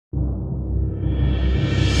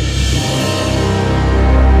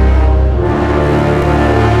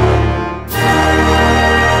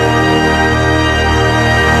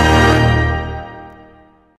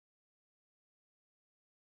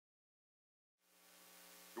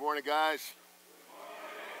morning, guys.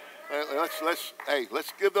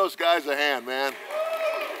 Let's give those guys a hand, man.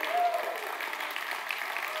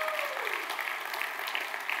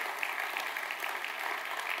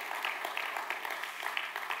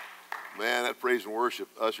 Man, that praise and worship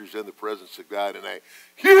ushers in the presence of God in a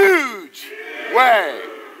huge way.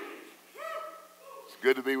 It's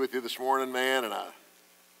good to be with you this morning, man, and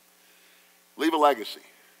leave a legacy.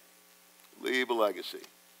 Leave a legacy.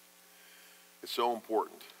 It's so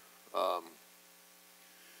important.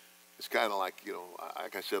 It's kind of like,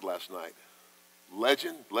 like I said last night,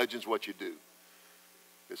 legend's what you do.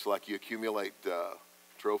 It's like you accumulate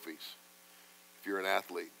trophies if you're an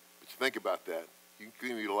athlete. But you think about that. You can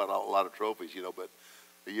accumulate a lot of trophies, but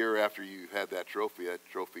a year after you had that trophy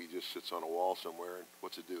just sits on a wall somewhere, and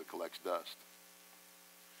what's it do? It collects dust.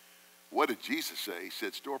 What did Jesus say? He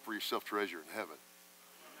said, store for yourself treasure in heaven,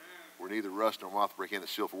 where neither rust nor moth break in and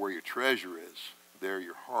steal, for where your treasure is, there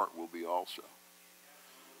your heart will be also.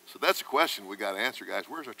 So that's the question we got to answer, guys.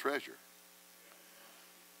 Where's our treasure?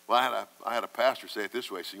 Well, I had a pastor say it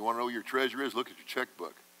this way. So you want to know where your treasure is? Look at your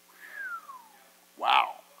checkbook.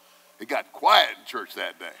 Wow. It got quiet in church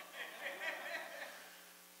that day.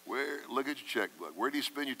 Look at your checkbook. Where do you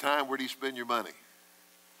spend your time? Where do you spend your money?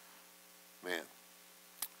 Man,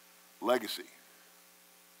 legacy.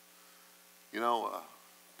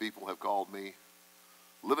 People have called me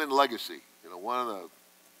living legacy. One of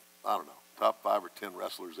the, top 5 or 10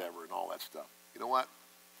 wrestlers ever and all that stuff. You know what?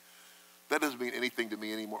 That doesn't mean anything to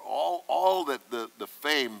me anymore. All that the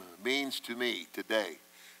fame means to me today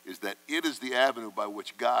is that it is the avenue by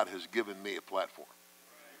which God has given me a platform.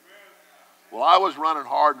 Well, I was running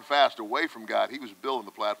hard and fast away from God. He was building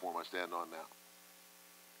the platform I stand on now.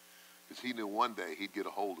 Because he knew one day he'd get a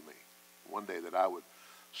hold of me. One day that I would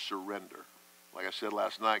surrender. Like I said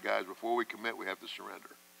last night, guys, before we commit, we have to surrender.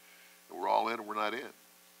 And we're all in or we're not in.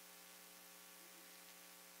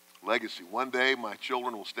 Legacy. One day my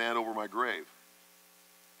children will stand over my grave.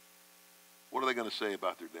 What are they going to say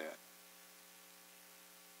about their dad?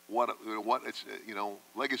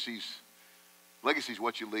 Legacy's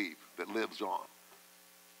what you leave that lives on.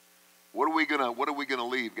 What are we gonna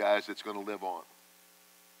leave, guys, that's going to live on?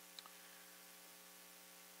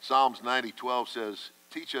 Psalms 90:12 says,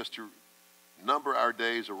 teach us to number our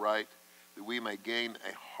days aright, that we may gain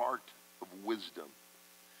a heart of wisdom.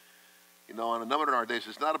 On a number of our days,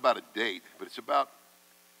 it's not about a date, but it's about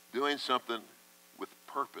doing something with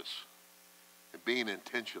purpose and being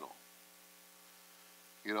intentional.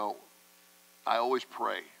 I always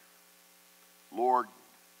pray, Lord,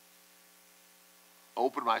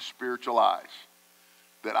 open my spiritual eyes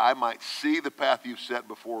that I might see the path you've set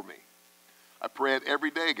before me. I pray it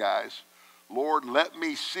every day, guys. Lord, let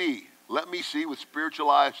me see with spiritual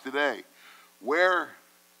eyes today. Where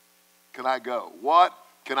can I go? What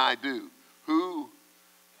can I do? Who?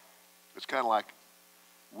 It's kind of like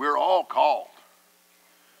we're all called.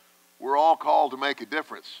 We're all called to make a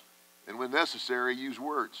difference. And when necessary, use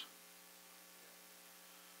words.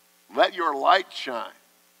 Let your light shine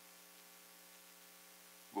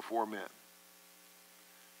before men.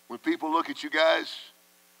 When people look at you guys,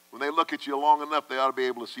 when they look at you long enough, they ought to be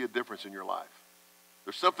able to see a difference in your life.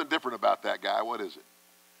 There's something different about that guy. What is it?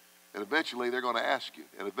 And eventually they're going to ask you.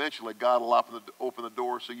 And eventually God will open the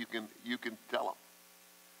door so you can tell them.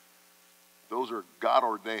 Those are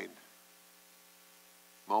God-ordained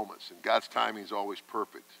moments. And God's timing is always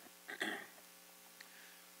perfect.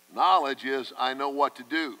 Knowledge is, I know what to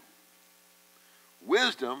do.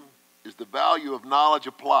 Wisdom is the value of knowledge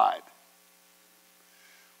applied.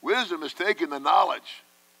 Wisdom is taking the knowledge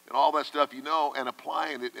and all that stuff you know and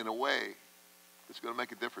applying it in a way that's going to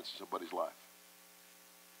make a difference in somebody's life.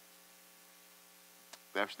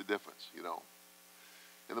 That's the difference,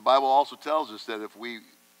 And the Bible also tells us that if we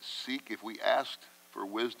ask for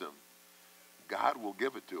wisdom, God will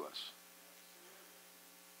give it to us.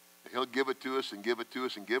 He'll give it to us and give it to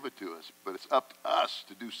us and give it to us. But it's up to us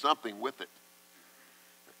to do something with it.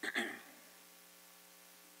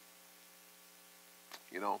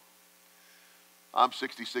 I'm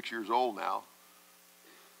 66 years old now.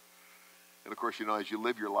 And of course, as you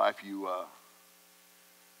live your life,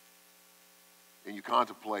 and you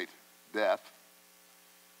contemplate death,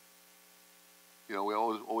 we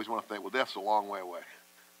always want to think, well, death's a long way away.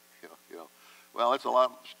 Well, it's a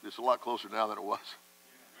lot closer now than it was.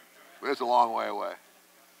 But it's a long way away.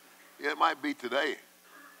 It might be today.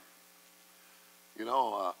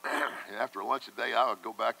 After lunch today, I would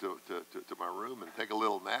go back to my room and take a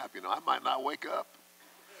little nap. I might not wake up.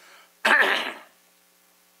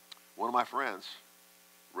 One of my friends,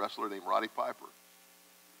 a wrestler named Roddy Piper,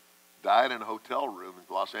 died in a hotel room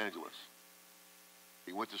in Los Angeles.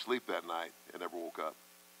 He went to sleep that night and never woke up.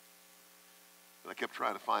 And I kept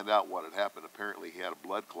trying to find out what had happened. Apparently he had a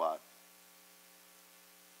blood clot.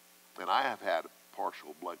 And I have had a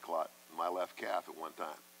partial blood clot in my left calf at one time.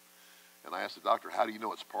 And I asked the doctor, how do you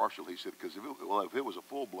know it's partial? He said, because if it was a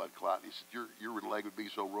full blood clot, he said, your leg would be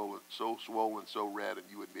so swollen, so red, and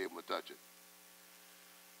you wouldn't be able to touch it.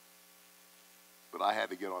 But I had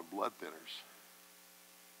to get on blood thinners.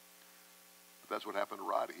 But that's what happened to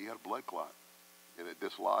Roddy. He had a blood clot, and it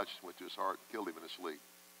dislodged, went to his heart, and killed him in his sleep.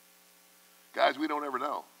 Guys, we don't ever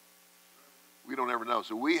know. We don't ever know.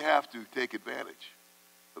 So we have to take advantage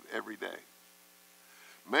of every day.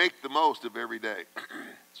 Make the most of every day.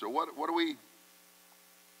 So what are we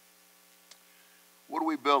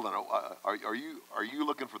building? Are you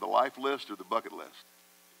looking for the life list or the bucket list?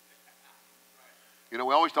 You know,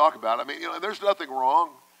 we always talk about it. I mean, you know, there's nothing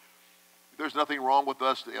wrong. There's nothing wrong with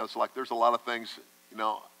us. You know, it's like there's a lot of things, you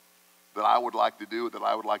know, that I would like to do, that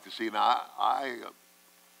I would like to see. Now,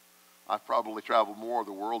 I've probably traveled more of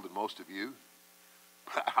the world than most of you.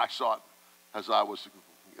 But I saw it as I was,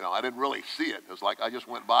 you know, I didn't really see it. It was like I just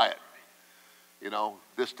went by it. You know,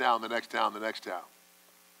 this town, the next town, the next town.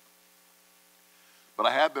 But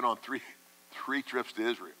I have been on three trips to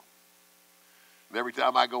Israel. And every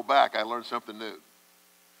time I go back, I learn something new.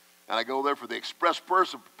 And I go there for the express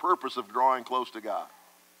purpose of drawing close to God.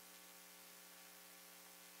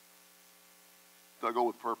 So I go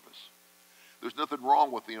with purpose. There's nothing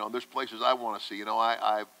wrong with, you know, there's places I want to see. You know,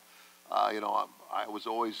 I was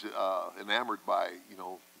always enamored by, you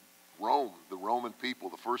know, Rome, the Roman people,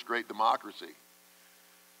 the first great democracy.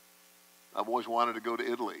 I've always wanted to go to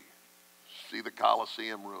Italy, see the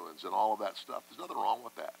Colosseum ruins and all of that stuff. There's nothing wrong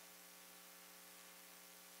with that.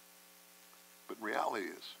 But reality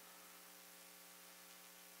is,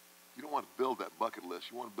 you don't want to build that bucket list.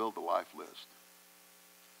 You want to build the life list.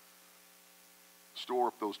 Store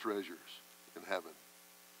up those treasures in heaven,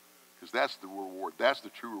 because that's the reward. That's the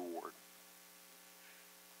true reward.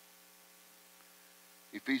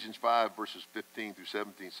 Ephesians 5 verses 15 through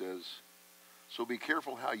 17 says, so be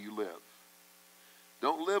careful how you live.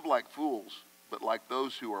 Don't live like fools, but like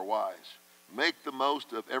those who are wise. Make the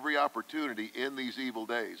most of every opportunity in these evil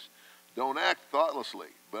days. Don't act thoughtlessly,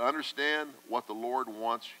 but understand what the Lord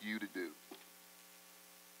wants you to do.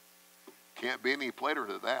 Can't be any plainer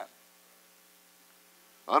than that.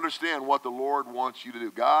 Understand what the Lord wants you to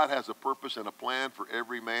do. God has a purpose and a plan for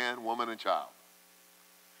every man, woman, and child.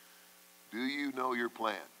 Do you know your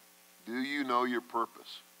plan? Do you know your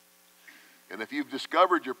purpose? And if you've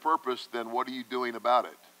discovered your purpose, then what are you doing about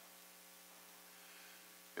it?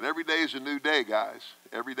 And every day is a new day, guys.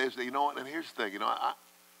 Every day is a day. You know what? And here's the thing. You know,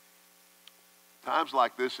 times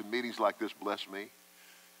like this and meetings like this bless me.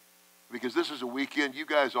 Because this is a weekend. You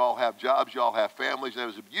guys all have jobs. You all have families.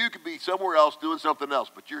 And you could be somewhere else doing something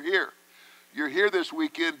else, but you're here. You're here this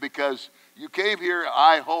weekend because you came here,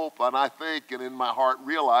 I hope, and I think, and in my heart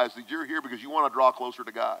realize that you're here because you want to draw closer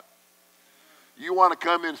to God. You want to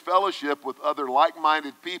come in fellowship with other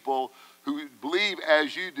like-minded people who believe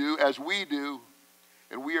as you do, as we do,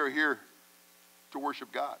 and we are here to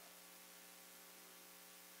worship God.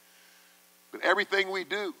 But everything we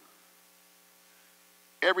do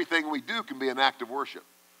can be an act of worship.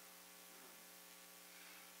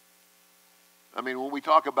 I mean, when we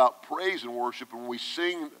talk about praise and worship, and when we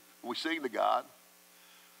sing to God,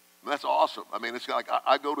 that's awesome. I mean, it's like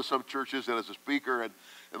I go to some churches and as a speaker, and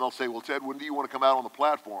they'll say, well, Ted, when do you want to come out on the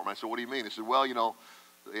platform? I said, what do you mean? He said, well, you know,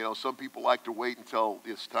 some people like to wait until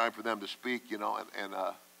it's time for them to speak, you know, and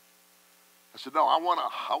I said, no, I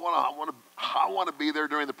want to be there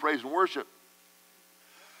during the praise and worship.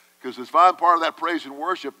 Because if I'm part of that praise and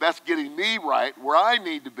worship, that's getting me right where I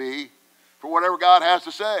need to be for whatever God has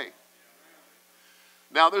to say.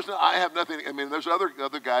 Now, I have nothing, I mean, there's other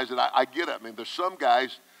guys that I get it. I mean, there's some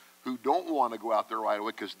guys who don't want to go out there right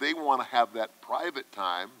away because they want to have that private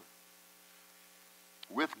time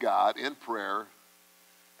with God in prayer,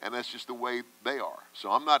 and that's just the way they are.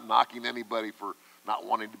 So I'm not knocking anybody for not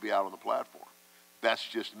wanting to be out on the platform. That's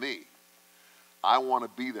just me. I want to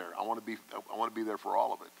be there. I want to be there for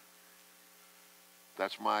all of it.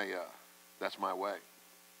 That's my way.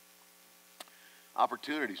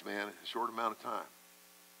 Opportunities, man, a short amount of time.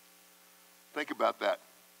 Think about that.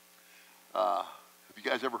 Have you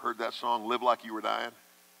guys ever heard that song, Live Like You Were Dying?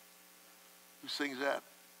 Who sings that?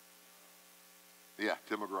 Yeah,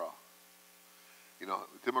 Tim McGraw. You know,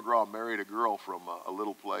 Tim McGraw married a girl from a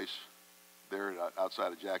little place there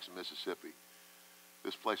outside of Jackson, Mississippi.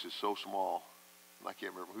 This place is so small, and I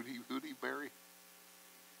can't remember. Who did he marry?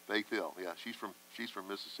 Faith Hill. Yeah, she's from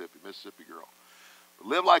Mississippi girl. But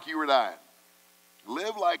Live Like You Were Dying.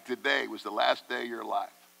 Live like today was the last day of your life.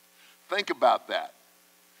 Think about that.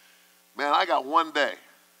 Man, I got one day.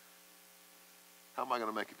 How am I going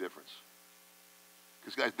to make a difference?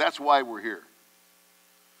 Because, guys, that's why we're here.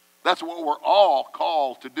 That's what we're all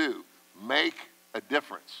called to do. Make a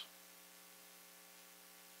difference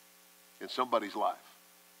in somebody's life.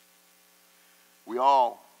 We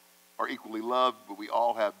all are equally loved, but we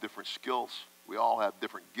all have different skills. We all have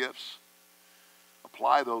different gifts.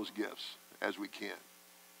 Apply those gifts as we can.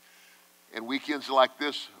 And weekends like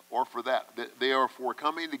this are for that. They are for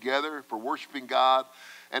coming together, for worshiping God,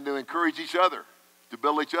 and to encourage each other, to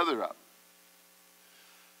build each other up.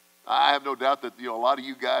 I have no doubt that, a lot of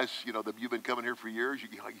you guys, that you've been coming here for years, you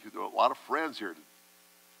have a lot of friends here.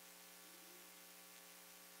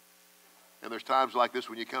 And there's times like this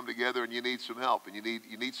when you come together and you need some help, and you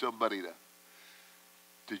need somebody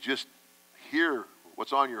to just hear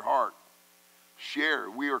what's on your heart. Share.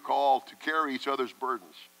 We are called to carry each other's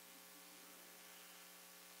burdens.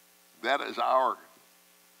 That is our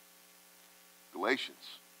Galatians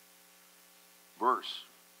verse.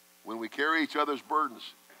 When we carry each other's burdens,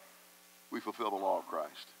 we fulfill the law of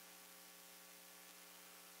Christ.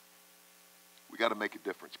 We got to make a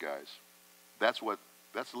difference, guys. That's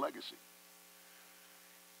the legacy.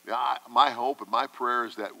 Now, my hope and my prayer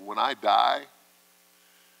is that when I die,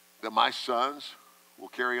 that my sons will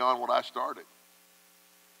carry on what I started.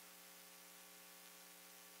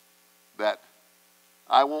 That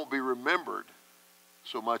I won't be remembered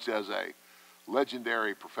so much as a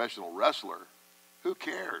legendary professional wrestler. Who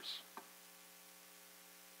cares?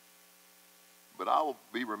 But I will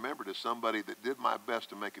be remembered as somebody that did my best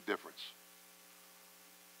to make a difference.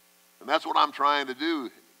 And that's what I'm trying to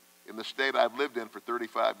do in the state I've lived in for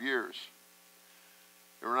 35 years.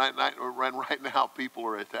 And right now, people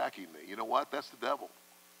are attacking me. You know what? That's the devil.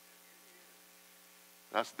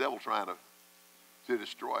 That's the devil trying to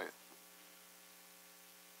destroy it.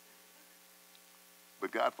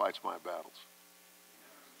 But God fights my battles.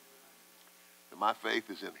 And my faith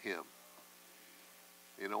is in him.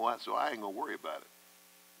 You know what? So I ain't going to worry about it.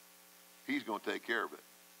 He's going to take care of it.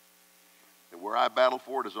 And where I battle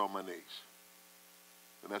for it is on my knees.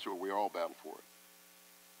 And that's where we all battle for it.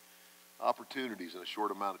 Opportunities in a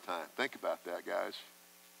short amount of time. Think about that, guys.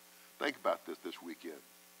 Think about this weekend.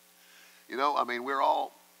 We're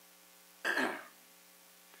all...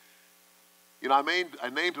 I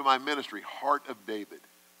named to my ministry Heart of David.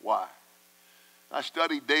 Why? I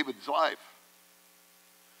studied David's life.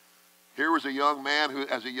 Here was a young man who,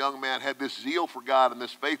 as a young man, had this zeal for God and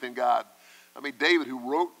this faith in God. David,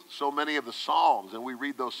 who wrote so many of the Psalms, and we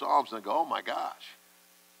read those Psalms and go, oh my gosh.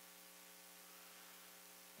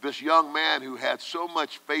 This young man who had so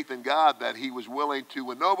much faith in God that he was willing to,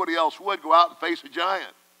 when nobody else would, go out and face a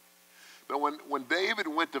giant. But when David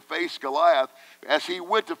went to face Goliath, as he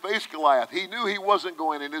went to face Goliath, he knew he wasn't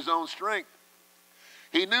going in his own strength.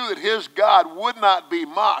 He knew that his God would not be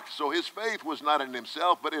mocked, so his faith was not in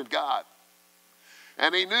himself, but in God.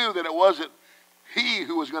 And he knew that it wasn't he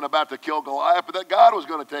who was about to kill Goliath, but that God was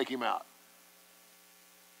going to take him out.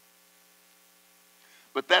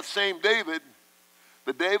 But that same David,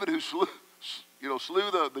 the David who slew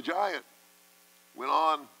the giant, went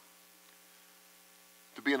on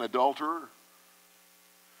to be an adulterer.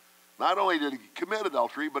 Not only did he commit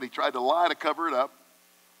adultery, but he tried to lie to cover it up.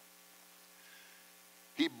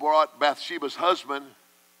 He brought Bathsheba's husband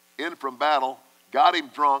in from battle, got him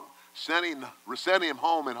drunk, sent him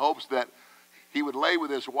home in hopes that he would lay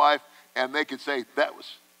with his wife and they could say that was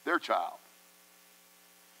their child.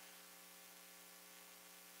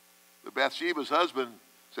 The Bathsheba's husband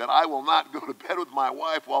said, I will not go to bed with my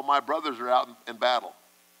wife while my brothers are out in battle.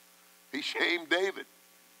 He shamed David.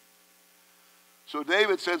 So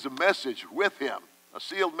David sends a message with him, a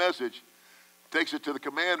sealed message, takes it to the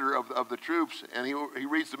commander of the troops, and he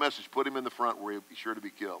reads the message, put him in the front where he'd be sure to be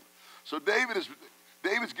killed. So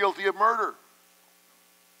David's guilty of murder.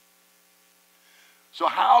 So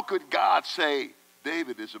how could God say,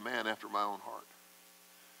 David is a man after my own heart?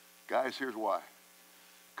 Guys, here's why.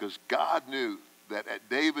 Because God knew that at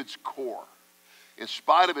David's core, in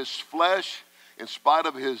spite of his flesh, in spite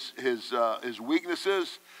of his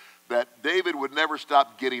weaknesses, that David would never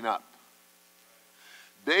stop getting up.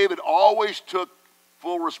 David always took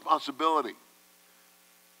full responsibility.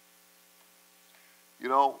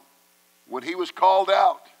 When he was called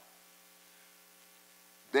out,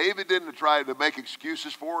 David didn't try to make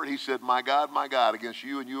excuses for it. He said, my God, against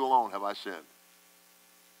you and you alone have I sinned.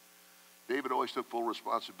 David always took full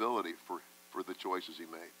responsibility for the choices he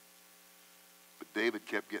made. But David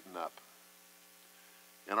kept getting up.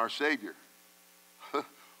 And our Savior,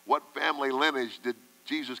 what family lineage did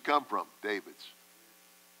Jesus come from? David's.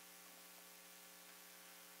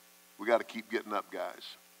 got to keep getting up,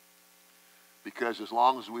 guys. Because as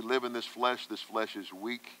long as we live in this flesh is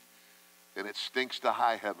weak, and it stinks to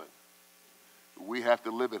high heaven. We have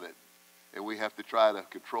to live in it, and we have to try to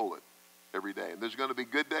control it every day. And there's going to be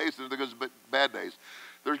good days, and there's going to be bad days.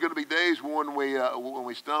 There's going to be days when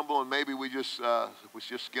we stumble, and maybe we just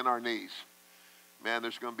skin our knees. Man,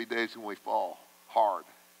 there's going to be days when we fall hard.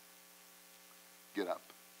 Get up.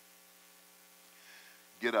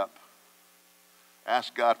 Get up.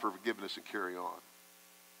 Ask God for forgiveness and carry on.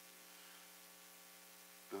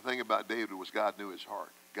 The thing about David was God knew his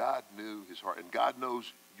heart. God knew his heart, and God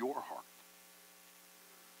knows your heart.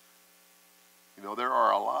 You know, there's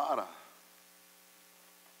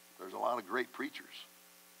a lot of great preachers.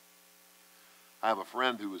 I have a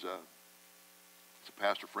friend who was a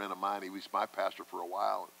pastor friend of mine. He was my pastor for a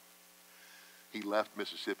while. He left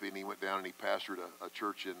Mississippi and he went down and he pastored a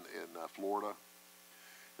church in Florida.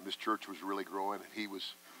 And this church was really growing. He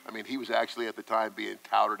was actually at the time being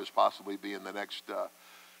touted as possibly being the next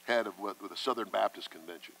head of the Southern Baptist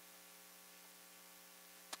Convention.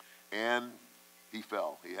 And he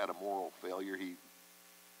fell. He had a moral failure.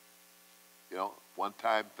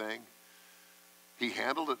 One-time thing. He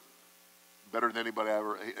handled it better than anybody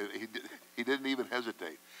ever. He didn't even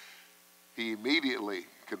hesitate. He immediately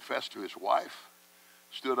confessed to his wife,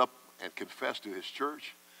 stood up and confessed to his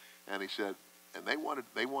church, and he said, and they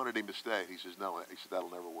wanted him to stay. He says, no. He said, that'll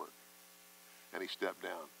never work. And he stepped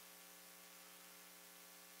down.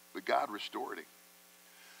 But God restored him.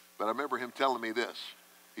 But I remember him telling me this.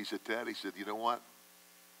 He said, Ted, he said, you know what?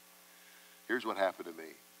 Here's what happened to me.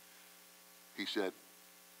 He said,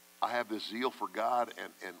 I have this zeal for God,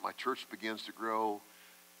 and my church begins to grow.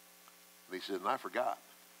 And he said, and I forgot.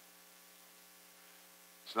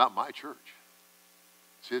 It's not my church.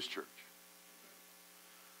 It's his church.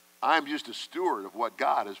 I'm just a steward of what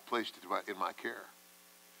God has placed in my care.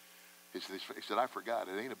 He said, I forgot.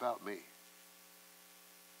 It ain't about me.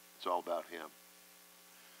 It's all about him.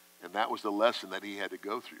 And that was the lesson that he had to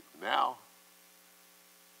go through. Now,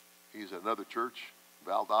 he's at another church,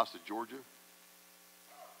 Valdosta, Georgia.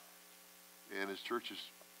 And his church is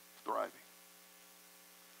thriving.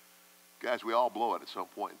 Guys, we all blow it at some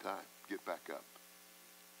point in time. Get back up.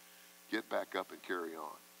 Get back up and carry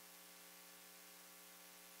on.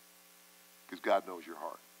 Because God knows your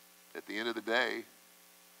heart. At the end of the day,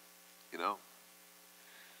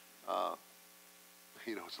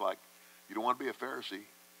 it's like you don't want to be a Pharisee.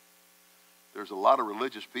 There's a lot of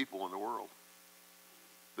religious people in the world.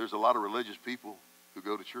 There's a lot of religious people who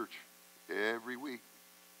go to church every week,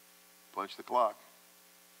 punch the clock.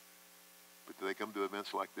 But do they come to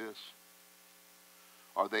events like this?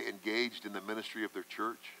 Are they engaged in the ministry of their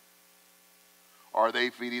church? Are they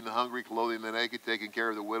feeding the hungry, clothing the naked, taking care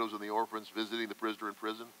of the widows and the orphans, visiting the prisoner in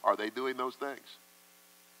prison? Are they doing those things?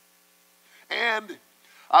 And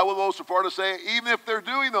I will go so far to say, even if they're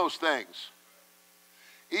doing those things,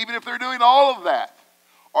 even if they're doing all of that,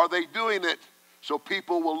 are they doing it so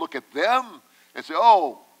people will look at them and say,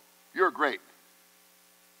 oh, you're great?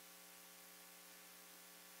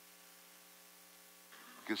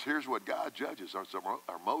 Because here's what God judges,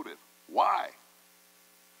 our motive. Why?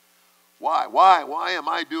 Why am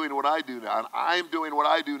I doing what I do now? And I'm doing what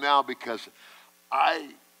I do now because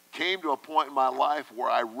I came to a point in my life where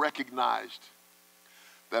I recognized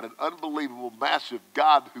that an unbelievable, massive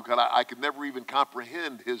God who I could never even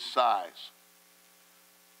comprehend his size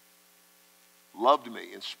loved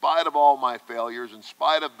me in spite of all my failures, in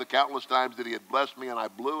spite of the countless times that he had blessed me and I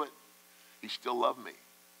blew it. He still loved me.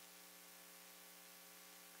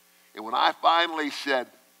 And when I finally said,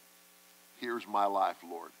 here's my life,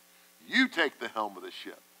 Lord, you take the helm of the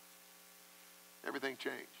ship, everything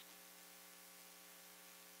changed.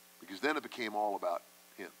 Because then it became all about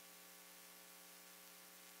him.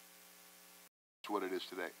 That's what it is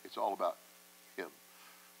today. It's all about him.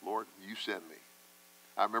 Lord, you send me.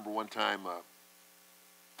 I remember one time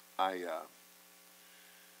I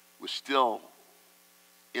was still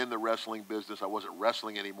in the wrestling business. I wasn't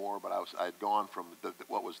wrestling anymore, but I had gone from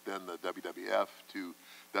what was then the WWF to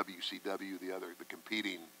WCW, the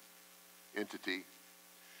competing entity.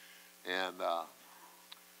 And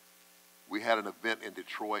we had an event in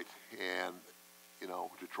Detroit, and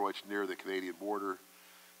Detroit's near the Canadian border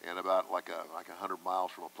and about like 100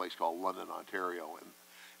 miles from a place called London, Ontario.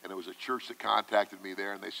 And it was a church that contacted me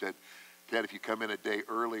there, and they said, Ted, if you come in a day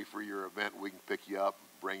early for your event, we can pick you up,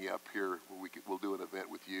 bring you up here. We'll do an event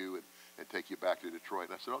with you and take you back to Detroit.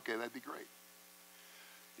 And I said, okay, that'd be great.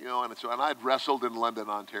 And I'd wrestled in London,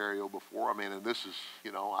 Ontario before. And this is,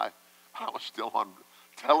 I was still on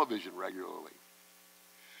television regularly.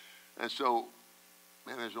 And so,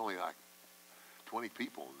 man, there's only like 20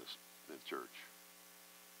 people in in church.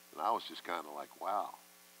 And I was just kind of like, wow.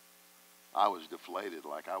 I was deflated,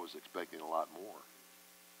 like I was expecting a lot more.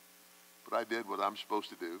 But I did what I'm supposed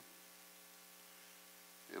to do.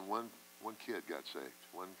 And one kid got saved.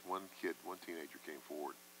 One teenager came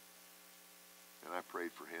forward. And I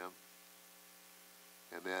prayed for him.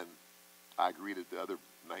 And then I greeted the other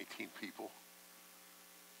 19 people,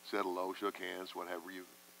 said hello, shook hands, whatever you.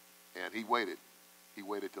 And he waited. He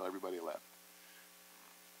waited till everybody left.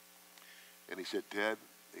 And he said, Ted,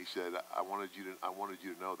 he said, I wanted you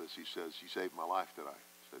to know this. He says, you saved my life today.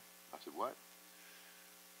 I said, what?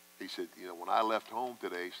 He said, you know, when I left home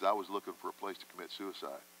today, he said, I was looking for a place to commit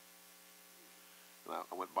suicide. And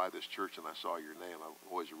I went by this church and I saw your name. I'm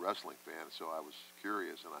always a wrestling fan, so I was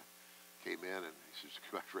curious. And I came in and he says,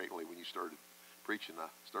 congratulatingly, when you started preaching, I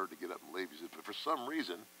started to get up and leave. He said, but for some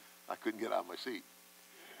reason, I couldn't get out of my seat.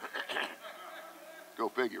 Go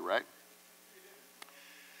figure, right?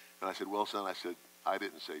 And I said, well, son, I said, I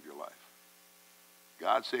didn't save your life.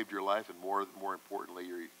 God saved your life, and more importantly,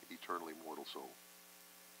 your eternally mortal soul.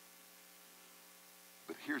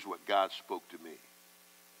 But here's what God spoke to me.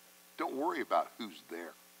 Don't worry about who's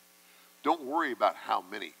there. Don't worry about how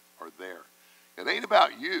many are there. It ain't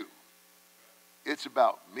about you. It's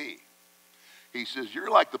about me. He says, you're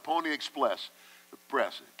like the Pony Express.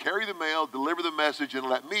 Carry the mail, deliver the message, and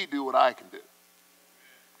let me do what I can do.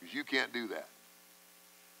 Because you can't do that.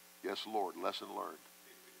 Yes, Lord, lesson learned.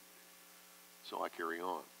 So I carry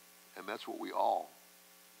on. And that's what we all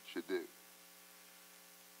should do.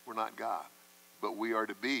 We're not God, but we are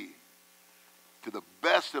to be, to the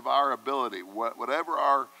best of our ability, whatever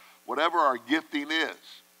our gifting is,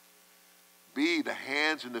 be the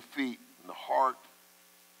hands and the feet and the heart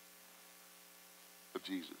of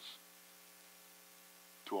Jesus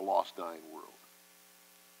to a lost, dying world.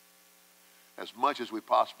 As much as we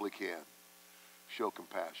possibly can, show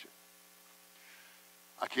compassion.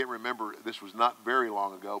 I can't remember, this was not very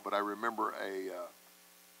long ago, but I remember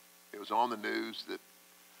it was on the news that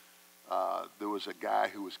there was a guy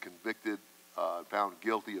who was convicted, found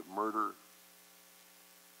guilty of murder,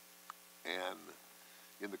 and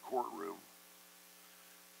in the courtroom,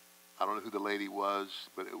 I don't know who the lady was,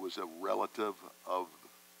 but it was a relative of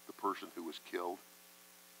the person who was killed.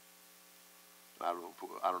 I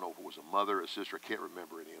don't know if it was a mother, a sister, I can't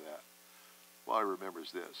remember any of that. All I remember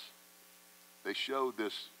is this. They showed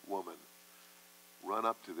this woman run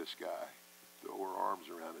up to this guy, throw her arms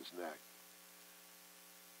around his neck,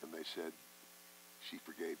 and they said, she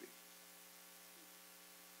forgave him.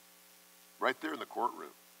 Right there in the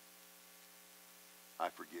courtroom. I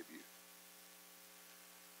forgive you.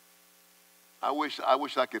 I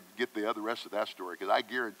wish I could get the rest of that story, because I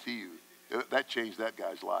guarantee you that changed that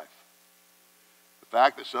guy's life. The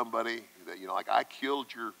fact that somebody that, you know, like, I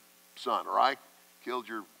killed your son, or I killed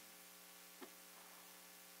your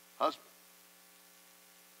husband.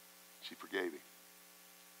 She forgave him.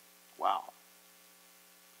 Wow.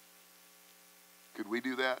 Could we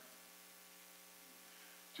do that?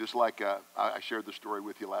 Just like I shared the story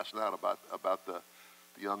with you last night about the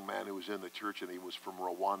young man who was in the church, and he was from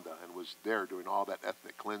Rwanda and was there doing all that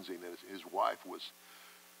ethnic cleansing, and his wife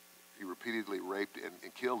he repeatedly raped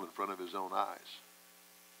and killed in front of his own eyes.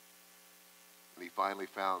 And he finally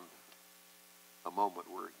found a moment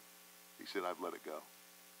where he said, I've let it go.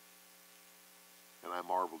 And I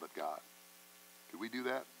marveled at God. Could we do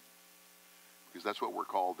that? Because that's what we're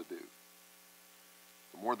called to do.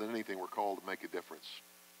 But more than anything, we're called to make a difference.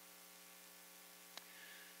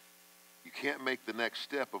 You can't make the next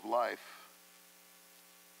step of life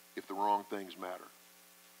if the wrong things matter.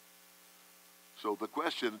 So the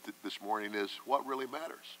question this morning is, what really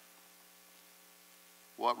matters?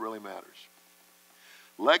 What really matters?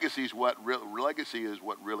 Legacy is what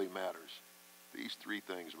really matters. These three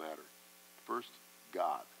things matter. First,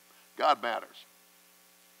 God. God matters.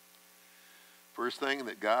 First thing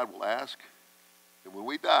that God will ask, and when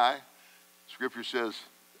we die, Scripture says,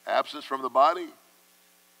 absence from the body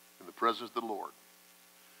in the presence of the Lord.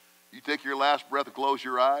 You take your last breath and close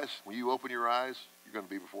your eyes. When you open your eyes, you're going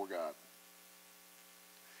to be before God.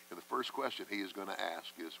 And the first question he is going to ask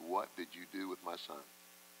is, what did you do with my son?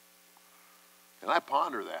 And I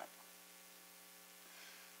ponder that.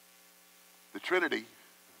 The Trinity,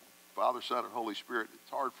 Father, Son, and Holy Spirit, it's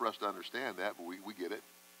hard for us to understand that, but we get it.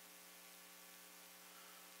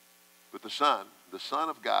 But the Son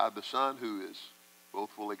of God, the Son who is both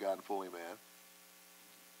fully God and fully man,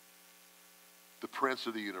 the Prince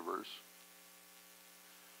of the universe.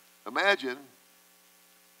 Imagine,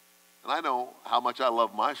 and I know how much I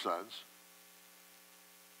love my sons,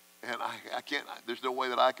 and I can't, there's no way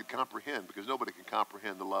that I could comprehend, because nobody can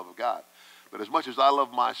comprehend the love of God. But as much as I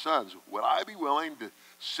love my sons, would I be willing to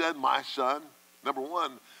send my son, number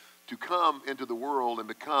one, to come into the world and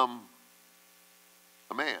become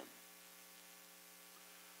a man?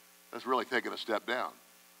 That's really taking a step down.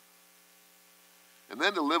 And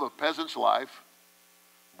then to live a peasant's life,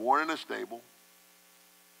 born in a stable.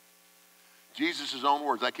 Jesus' own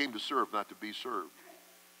words, I came to serve, not to be served.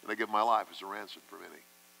 And I give my life as a ransom for many.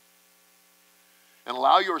 And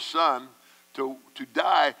allow your son to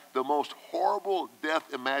die the most horrible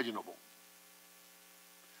death imaginable.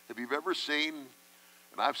 If you've ever seen,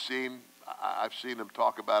 and I've seen them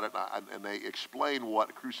talk about it, and they explain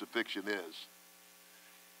what crucifixion is,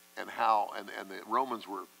 and how, and the Romans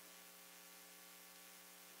were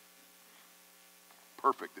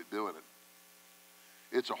perfect at doing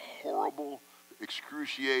it. It's a horrible,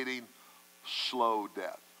 excruciating, slow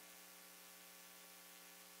death.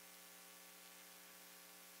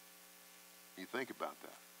 You think about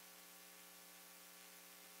that.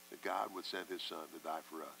 That God would send his son to die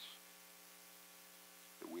for us,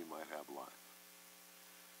 that we might have life.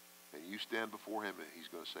 And you stand before him and he's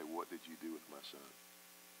going to say, what did you do with my son?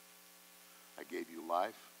 I gave you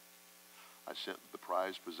life. I sent the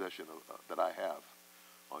prized possession that I have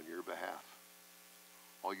on your behalf.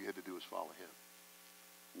 All you had to do was follow him.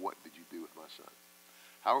 What did you do with my son?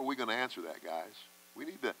 How are we going to answer that, guys? We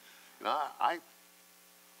need to, I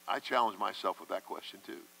challenge myself with that question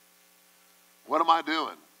too. What am I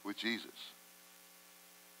doing with Jesus?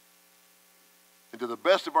 And to the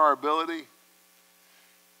best of our ability,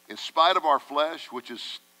 in spite of our flesh, which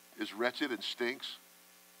is wretched and stinks,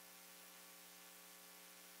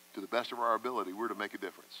 to the best of our ability, we're to make a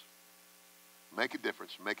difference. Make a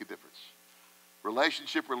difference, make a difference.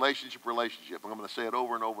 Relationship, relationship, relationship. I'm going to say it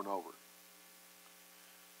over and over and over.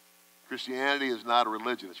 Christianity is not a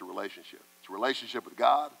religion, it's a relationship. It's a relationship with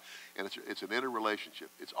God, and it's an interrelationship.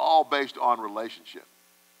 It's all based on relationship.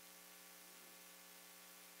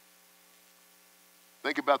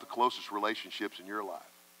 Think about the closest relationships in your life.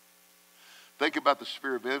 Think about the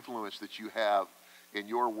sphere of influence that you have in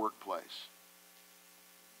your workplace.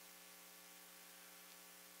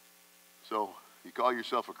 So you call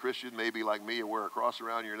yourself a Christian, maybe like me, you wear a cross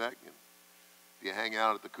around your neck, and you hang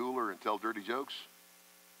out at the cooler and tell dirty jokes.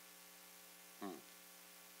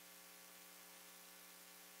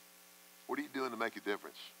 What are you doing to make a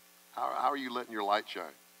difference? How are you letting your light shine?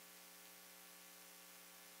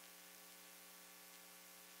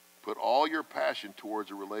 Put all your passion towards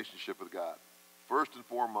a relationship with God, first and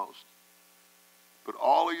foremost. Put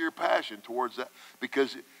all of your passion towards that,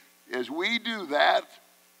 because as we do that,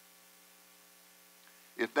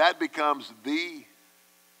 if that becomes the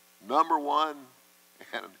number one,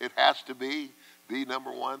 and it has to be the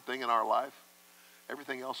number one thing in our life,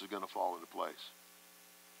 everything else is going to fall into place.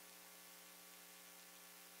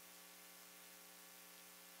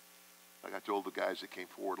 Like I told the guys that came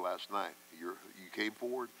forward last night, you came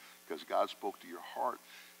forward because God spoke to your heart.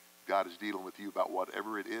 God is dealing with you about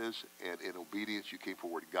whatever it is, and in obedience you came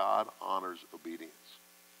forward. God honors obedience.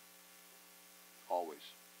 Always.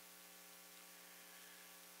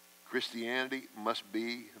 Christianity must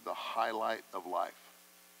be the highlight of life.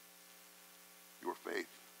 Your faith.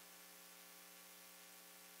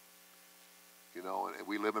 You know, and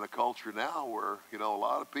we live in a culture now where, you know, a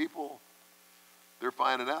lot of people, they're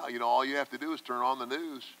finding out, you know, all you have to do is turn on the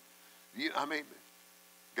news. I mean,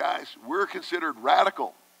 guys, we're considered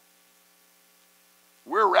radical.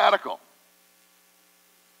 We're radical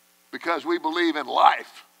because we believe in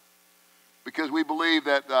life. Because we believe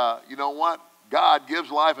that, you know what? God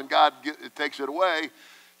gives life and God takes it away.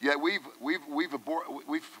 Yet there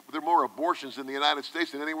are more abortions in the United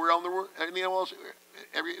States than anywhere else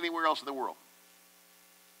in the world.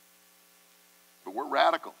 But we're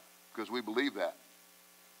radical because we believe that.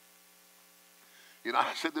 You know,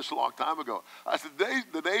 I said this a long time ago. I said,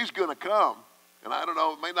 the day's going to come, and I don't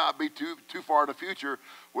know, it may not be too far in the future,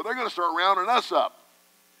 where they're going to start rounding us up.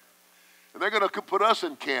 And they're going to put us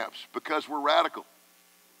in camps because we're radical.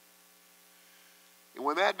 And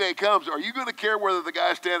when that day comes, are you going to care whether the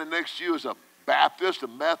guy standing next to you is a Baptist, a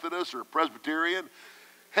Methodist, or a Presbyterian?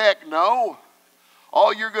 Heck no.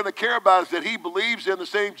 All you're going to care about is that he believes in the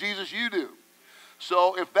same Jesus you do.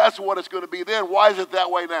 So if that's what it's going to be then, why is it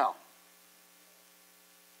that way now?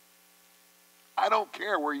 I don't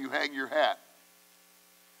care where you hang your hat.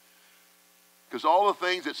 Because all the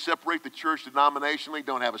things that separate the church denominationally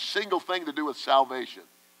don't have a single thing to do with salvation.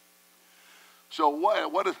 So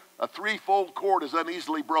what if a threefold cord is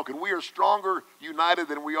uneasily broken? We are stronger united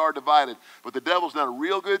than we are divided. But the devil's done a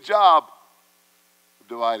real good job of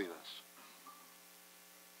dividing us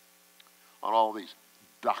on all these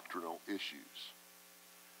doctrinal issues.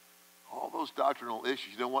 All those doctrinal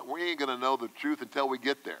issues, you know what? We ain't going to know the truth until we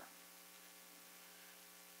get there.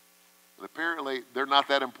 And apparently, they're not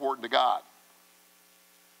that important to God.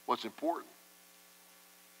 What's important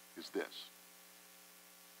is this.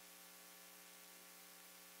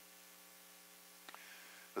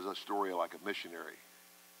 There's a story like a missionary.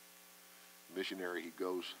 A missionary, he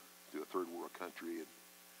goes to a third world country, and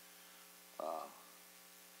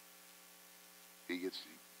he gets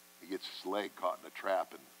his leg caught in a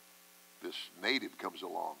trap, and this native comes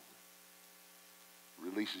along,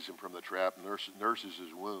 releases him from the trap, nurses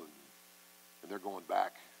his wound, and they're going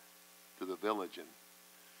back to the village. And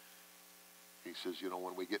he says, you know,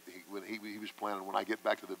 when he was planning, when I get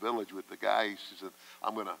back to the village with the guy, he says,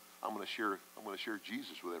 I'm gonna share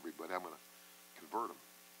Jesus with everybody. I'm gonna convert them.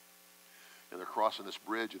 And they're crossing this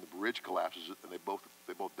bridge, and the bridge collapses, and they both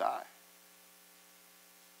die.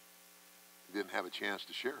 They didn't have a chance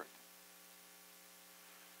to share it.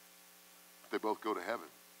 They both go to heaven.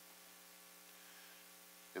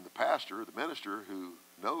 And the minister who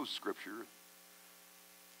knows Scripture,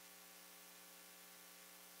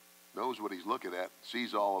 knows what he's looking at,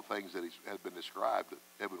 sees all the things that has been described that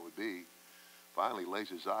heaven would be, finally lays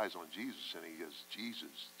his eyes on Jesus, and he goes, Jesus,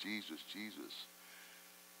 Jesus, Jesus.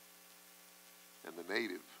 And the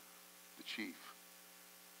native, the chief,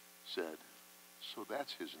 said, so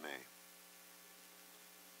that's his name.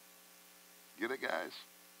 Get it, guys?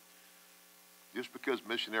 Just because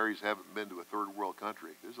missionaries haven't been to a third world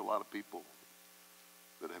country, there's a lot of people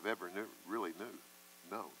that have ever really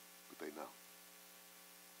known, but they know.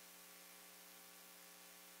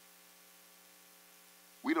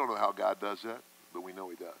 We don't know how God does that, but we know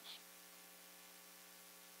he does.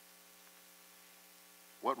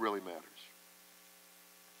 What really matters?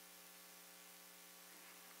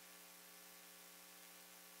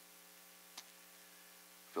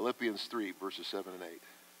 Philippians 3, verses 7 and 8.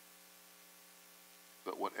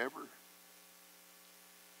 But whatever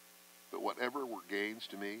were gains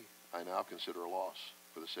to me, I now consider a loss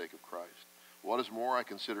for the sake of Christ. What is more, I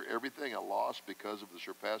consider everything a loss because of the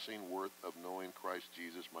surpassing worth of knowing Christ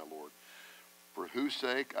Jesus my Lord, for whose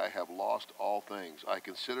sake I have lost all things. I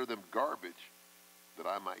consider them garbage that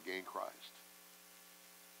I might gain Christ.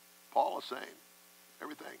 Paul is saying,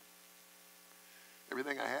 everything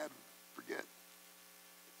I had, forget.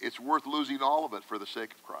 It's worth losing all of it for the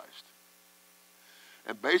sake of Christ.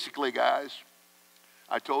 And basically, guys,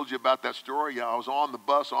 I told you about that story. I was on the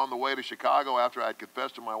bus on the way to Chicago after I had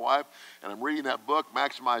confessed to my wife, and I'm reading that book,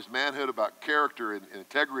 Maximized Manhood, about character and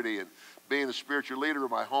integrity and being the spiritual leader of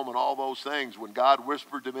my home and all those things, when God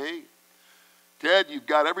whispered to me, Ted, you've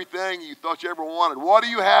got everything you thought you ever wanted. What do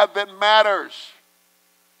you have that matters?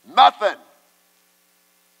 Nothing.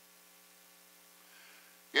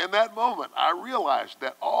 In that moment, I realized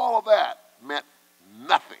that all of that meant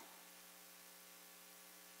nothing.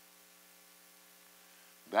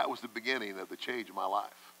 That was the beginning of the change of my life.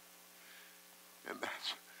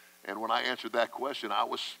 And when I answered that question, I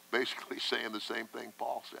was basically saying the same thing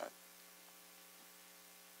Paul said.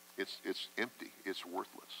 It's empty. It's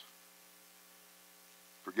worthless.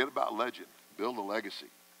 Forget about legend. Build a legacy.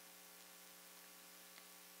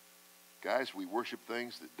 Guys, we worship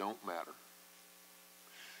things that don't matter.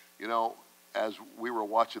 You know, as we were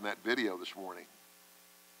watching that video this morning,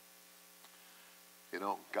 you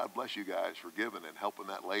know, God bless you guys for giving and helping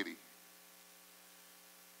that lady.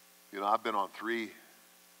 You know, I've been on 3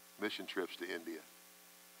 mission trips to India,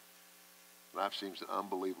 and I've seen some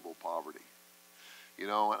unbelievable poverty. You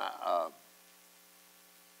know, and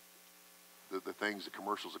the things, the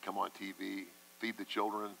commercials that come on TV, feed the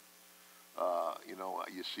children. You know,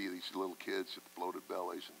 you see these little kids with bloated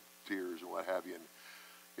bellies and tears and what have you. And,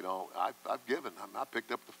 you know, I've given. I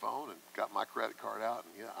picked up the phone and got my credit card out.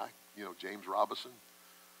 And, yeah, James Robinson.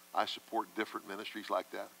 I support different ministries like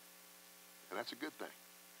that. And that's a good thing.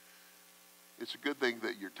 It's a good thing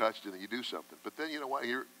that you're touched and that you do something. But then, you know what?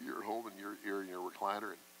 You're at home and you're in your recliner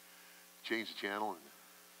and change the channel and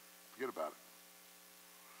forget about it.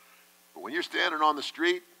 But when you're standing on the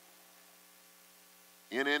street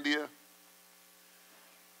in India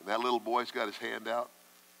and that little boy's got his hand out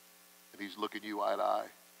and he's looking you eye to eye,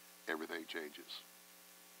 everything changes.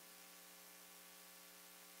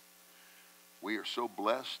 We are so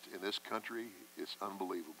blessed in this country, it's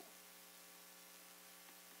unbelievable.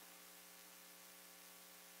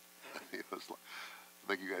 I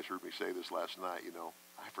think you guys heard me say this last night, you know.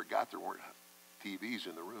 I forgot there weren't TVs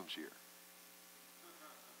in the rooms here.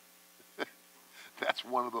 That's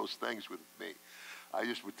one of those things with me. I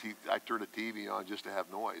turn a TV on just to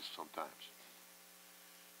have noise sometimes.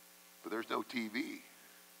 But there's no TV.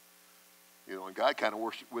 You know, and God kind of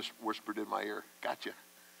whispered in my ear, gotcha.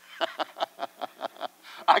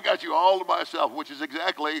 I got you all to myself, which is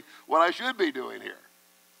exactly what I should be doing here.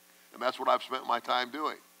 And that's what I've spent my time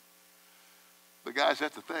doing. But guys,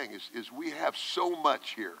 that's the thing, is we have so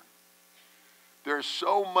much here. There's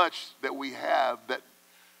so much that we have that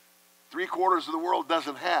 3/4 of the world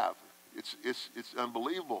doesn't have. It's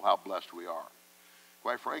unbelievable how blessed we are.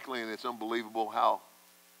 Quite frankly, and it's unbelievable how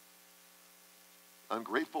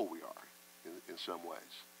ungrateful we are in some ways.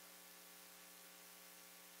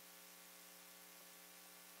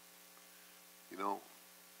 You know,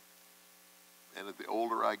 and the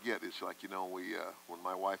older I get, it's like, when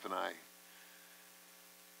my wife and I,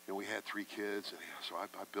 we had 3 kids, and so I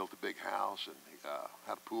built a big house and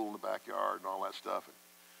had a pool in the backyard and all that stuff. And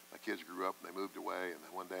my kids grew up and they moved away. And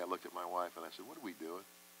then one day I looked at my wife and I said, "What are we doing?"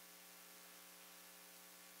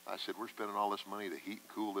 I said, "We're spending all this money to heat and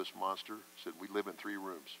cool this monster." I said, "We live in 3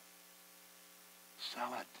 rooms.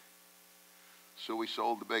 Sell it." So we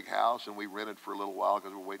sold the big house and we rented for a little while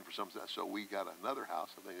because we were waiting for something. So we got another house.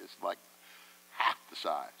 I think it's like half the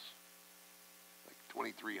size, like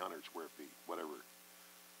 2,300 square feet, whatever.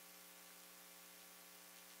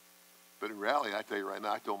 But in reality, I tell you right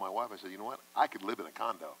now, I told my wife, I said, "You know what? I could live in a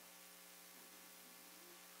condo."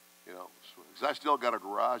 Because I still got a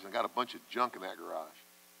garage and I got a bunch of junk in that garage.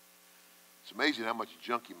 It's amazing how much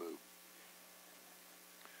junk you move.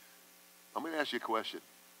 I'm going to ask you a question.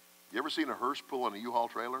 You ever seen a hearse pull on a U-Haul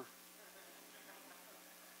trailer?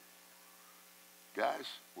 Guys,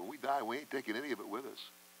 when we die, we ain't taking any of it with us.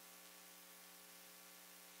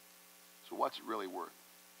 So what's it really worth?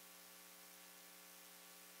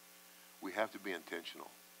 We have to be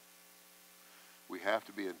intentional. We have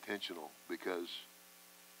to be intentional because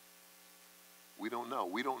we don't know.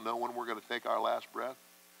 We don't know when we're going to take our last breath.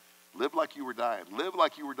 Live like you were dying. Live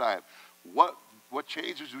like you were dying. What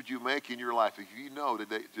changes would you make in your life if you know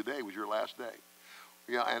today was your last day?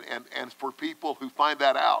 And for people who find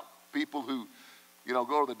that out, people who,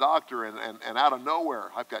 go to the doctor and out of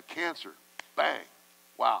nowhere, I've got cancer. Bang.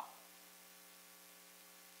 Wow.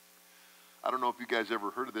 I don't know if you guys ever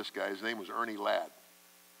heard of this guy. His name was Ernie Ladd.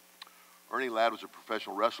 Ernie Ladd was a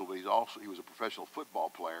professional wrestler, but he was a professional football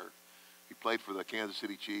player. He played for the Kansas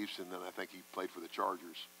City Chiefs, and then I think he played for the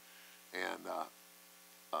Chargers. And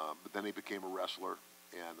but then he became a wrestler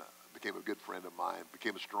and became a good friend of mine,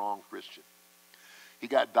 became a strong Christian. He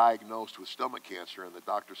got diagnosed with stomach cancer, and the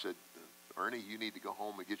doctor said, "Ernie, you need to go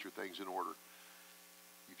home and get your things in order.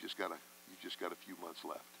 You've just got a few months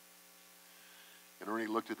left." And Ernie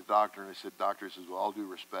looked at the doctor and he said, "Doctor," he says, "with all due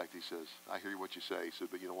respect," he says, "I hear what you say." He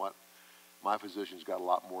said, "But you know what? My physician's got a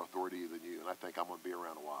lot more authority than you, and I think I'm going to be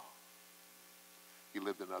around a while." He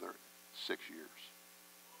lived another 6 years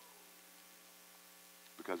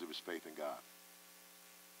because of his faith in God.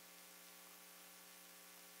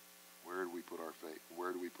 Where do we put our faith?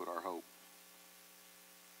 Where do we put our hope?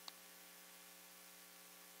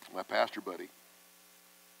 My pastor buddy,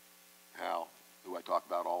 Hal, who I talk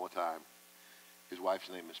about all the time, his wife's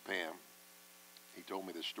name is Pam. He told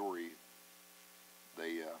me this story.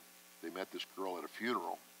 They met this girl at a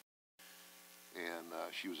funeral,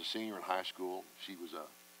 and she was a senior in high school. She was a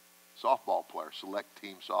softball player, select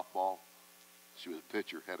team softball. She was a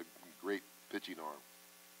pitcher, had a great pitching arm.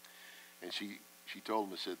 And she told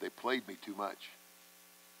him, said, "They played me too much.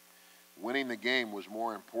 Winning the game was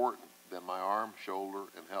more important than my arm,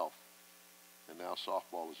 shoulder, and health. And now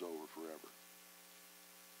softball is over forever."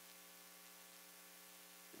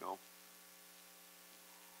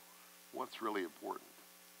 What's really important?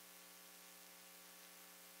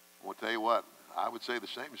 I want to tell you what, I would say the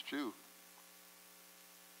same is true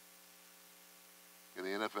in the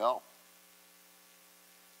NFL.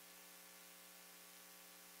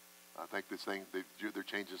 I think this thing, they're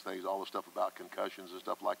changing things, all the stuff about concussions and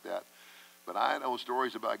stuff like that. But I know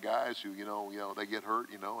stories about guys who, they get hurt,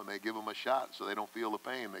 and they give them a shot so they don't feel the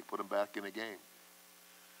pain. They put them back in a game.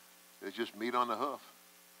 It's just meat on the hoof.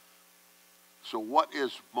 So what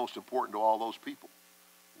is most important to all those people?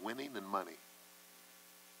 Winning and money.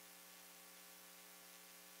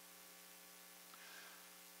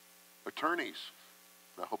 Attorneys.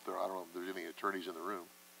 I don't know if there's any attorneys in the room.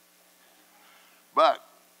 But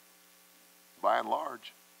by and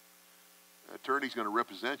large, an attorney's going to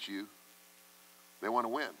represent you. They want to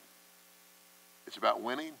win. It's about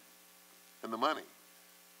winning and the money.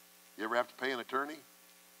 You ever have to pay an attorney?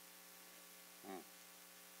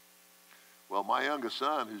 Well, my youngest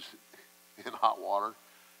son, who's in hot water,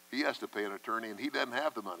 he has to pay an attorney, and he doesn't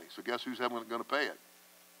have the money. So guess who's going to pay it?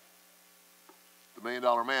 The $1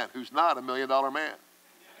 million man, who's not a $1 million man.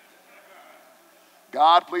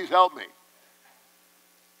 God, please help me.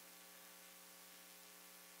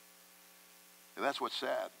 And that's what's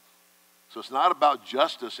sad. So it's not about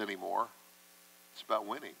justice anymore. It's about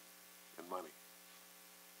winning and money.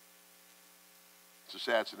 It's a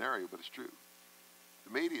sad scenario, but it's true.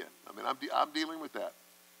 The media, I mean, I'm dealing with that.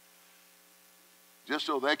 Just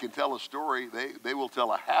so they can tell a story, they will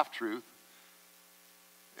tell a half-truth.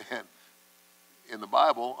 And in the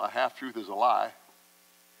Bible, a half-truth is a lie,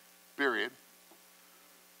 period.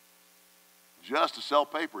 Just to sell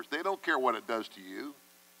papers. They don't care what it does to you,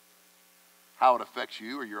 how it affects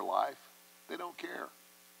you or your life. They don't care.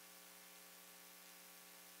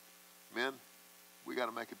 Men, we got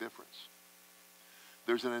to make a difference.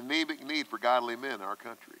 There's an anemic need for godly men in our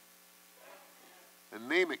country.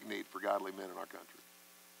 Anemic need for godly men in our country.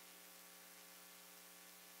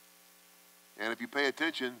 And if you pay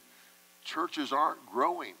attention, churches aren't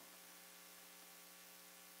growing.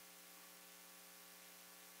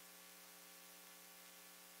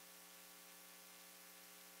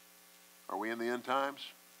 Are we in the end times?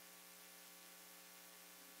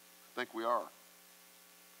 I think we are.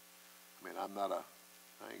 I mean, I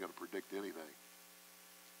ain't going to predict anything.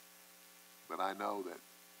 But I know that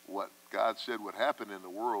what God said would happen in the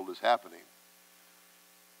world is happening.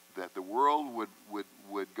 That the world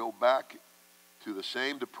would go back to the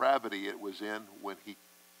same depravity it was in when he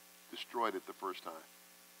destroyed it the first time.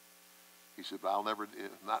 He said, but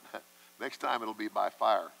next time it'll be by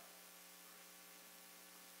fire.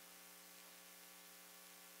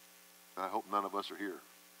 And I hope none of us are here.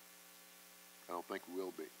 I don't think we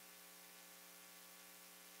will be.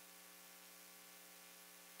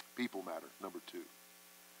 People matter, number 2.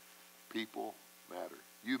 People matter.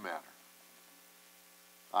 You matter.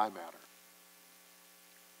 I matter.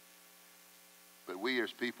 But we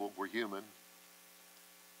as people, we're human.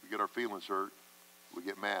 We get our feelings hurt. We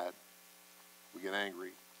get mad. We get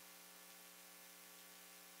angry.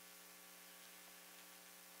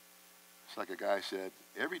 It's like a guy said,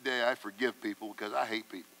 every day I forgive people because I hate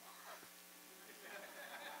people.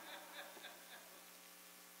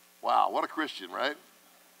 Wow, what a Christian, right?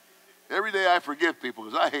 Every day I forgive people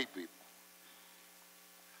because I hate people.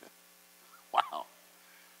 Wow.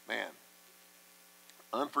 Man.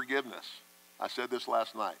 Unforgiveness. I said this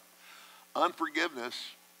last night. Unforgiveness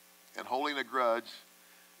and holding a grudge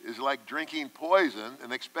is like drinking poison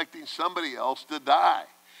and expecting somebody else to die.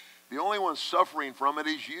 The only one suffering from it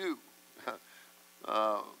is you.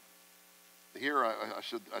 Here I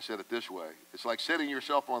said it this way. It's like setting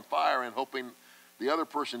yourself on fire and hoping the other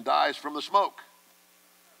person dies from the smoke.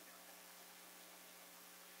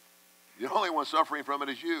 The only one suffering from it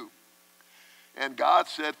is you. And God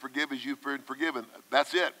said, forgive as you've been forgiven.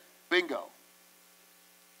 That's it. Bingo.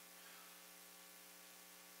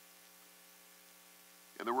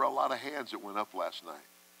 And there were a lot of hands that went up last night.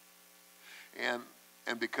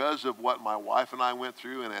 And because of what my wife and I went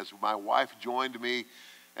through, and as my wife joined me,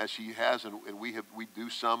 as she has, and we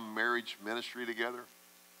do some marriage ministry together,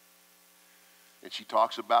 and she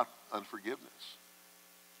talks about unforgiveness.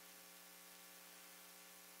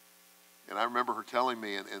 And I remember her telling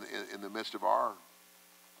me in the midst of our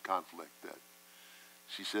conflict that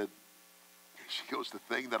she said, she goes, the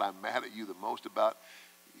thing that I'm mad at you the most about,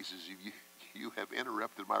 he says, you have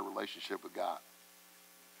interrupted my relationship with God.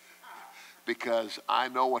 Because I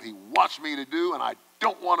know what he wants me to do and I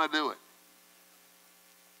don't want to do it.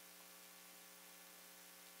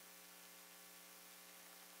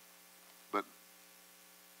 But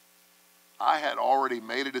I had already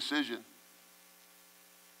made a decision.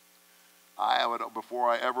 Before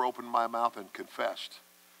I ever opened my mouth and confessed,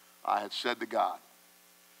 I had said to God,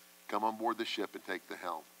 come on board the ship and take the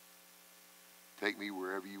helm. Take me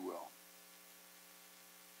wherever you will.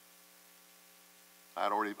 I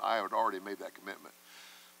had already made that commitment.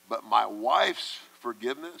 But my wife's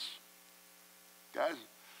forgiveness, guys,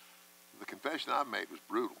 the confession I made was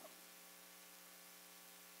brutal.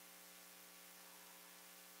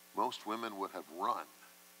 Most women would have run.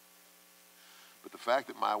 But the fact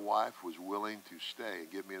that my wife was willing to stay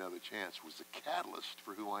and give me another chance was the catalyst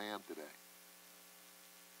for who I am today.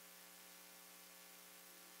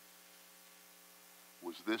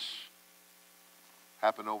 Was this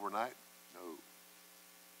happen overnight? No.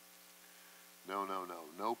 No, no, no.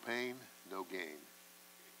 No pain, no gain.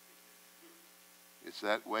 It's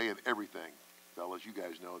that way in everything. Fellas, you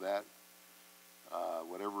guys know that.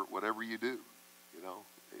 Whatever you do, you know,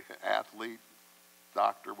 athlete,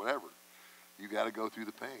 doctor, whatever. You got to go through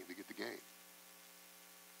the pain to get the gain.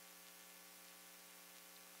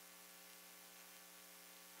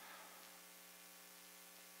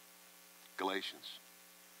 Galatians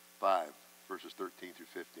 5, verses 13 through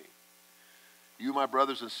 15. You, my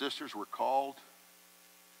brothers and sisters, were called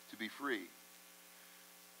to be free.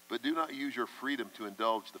 But do not use your freedom to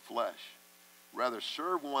indulge the flesh. Rather,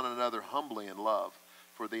 serve one another humbly in love,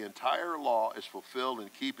 for the entire law is fulfilled in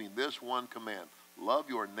keeping this one command: love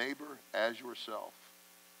your neighbor as yourself.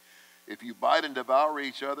 If you bite and devour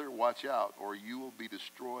each other, watch out, or you will be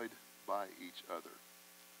destroyed by each other.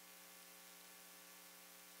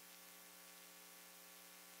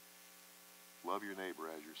 Love your neighbor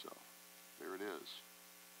as yourself. There it is.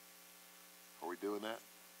 Are we doing that?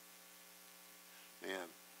 Man,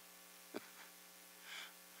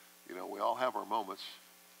 you know, we all have our moments.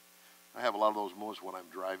 I have a lot of those moments when I'm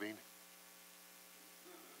driving.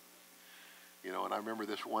 You know, and I remember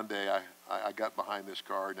this one day I got behind this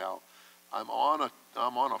car. Now, I'm on a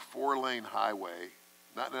 4-lane highway.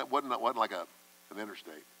 It wasn't like an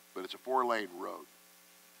interstate, but it's a 4-lane road.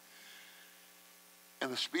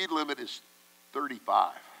 And the speed limit is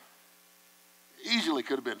 35. Easily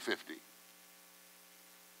could have been 50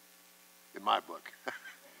 in my book.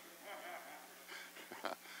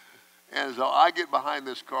 And so I get behind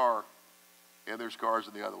this car, and there's cars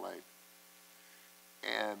in the other lane.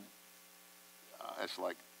 And it's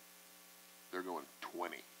like they're going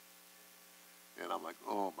 20. And I'm like,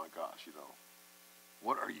 oh my gosh, you know,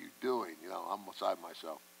 what are you doing? You know, I'm beside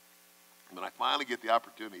myself. And then I finally get the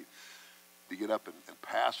opportunity to get up and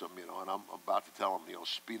pass them, you know, and I'm about to tell them, you know,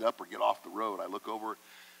 speed up or get off the road. I look over,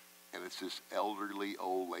 and it's this elderly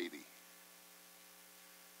old lady.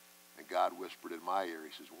 And God whispered in my ear,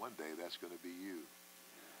 he says, one day that's going to be you.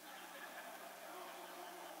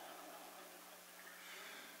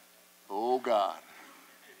 Oh, God.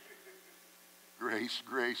 Grace,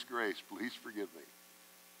 grace, grace, please forgive me.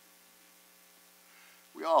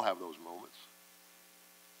 We all have those moments.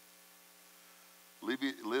 Live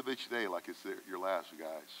each day like it's your last,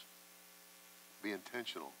 guys. Be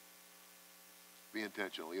intentional. Be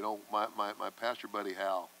intentional. You know, my pastor buddy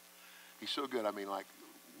Hal, he's so good. I mean, like,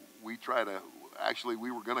 we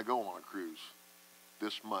were going to go on a cruise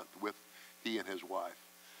this month with he and his wife.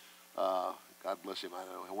 God bless him. I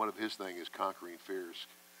know. And one of his things is conquering fears.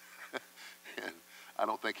 And I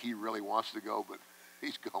don't think he really wants to go, but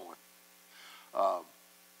he's going. But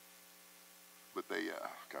they,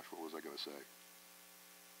 gosh, what was I going to say?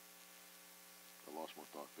 I lost my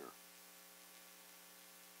thought there.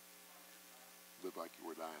 Live like you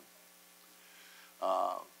were dying.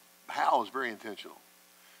 Hal is very intentional.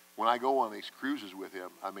 When I go on these cruises with him,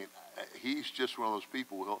 I mean, he's just one of those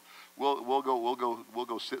people. We'll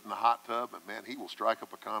go sit in the hot tub, and man, he will strike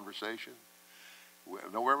up a conversation.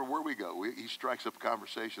 Wherever we go, he strikes up a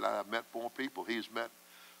conversation. I have met 4 people.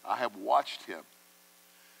 I have watched him,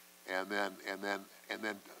 and then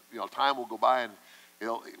you know, time will go by, and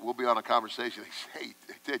we'll be on a conversation. He says, hey,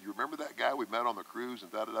 Ted, you remember that guy we met on the cruise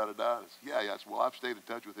and da-da-da-da-da? Yeah. I said, well, I've stayed in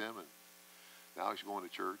touch with him, and now he's going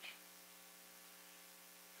to church.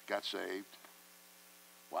 Got saved.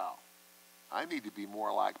 Wow. I need to be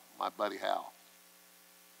more like my buddy Hal.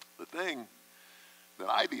 The thing that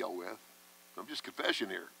I deal with, I'm just confessing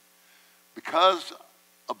here, because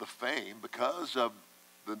of the fame, because of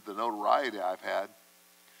the notoriety I've had,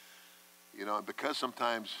 you know, and because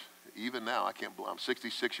sometimes, even now, I can't believe I'm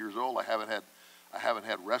 66 years old. I haven't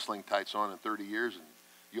had wrestling tights on in 30 years, and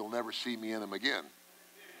you'll never see me in them again.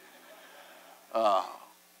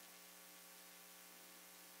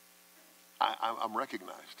 I'm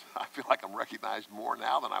recognized. I feel like I'm recognized more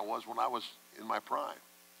now than I was when I was in my prime.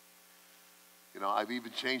 You know, I've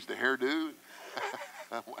even changed the hairdo.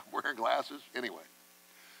 I'm wearing glasses. Anyway.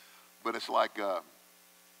 But it's like,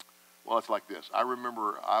 well, it's like this. I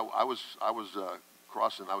remember I was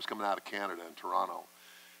crossing, I was coming out of Canada in Toronto,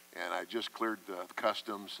 and I just cleared the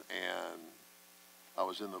customs, and I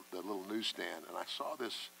was in the little newsstand, and I saw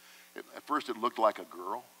this. At first it looked like a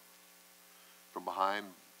girl from behind,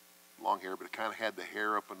 long hair, but it kind of had the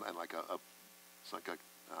hair up and like it's like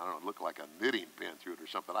I don't know, it looked like a knitting pin through it or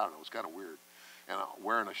something. I don't know. It was kind of weird. And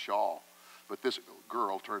wearing a shawl. But this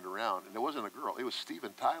girl turned around, and it wasn't a girl. It was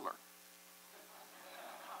Steven Tyler,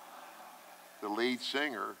 the lead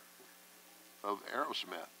singer of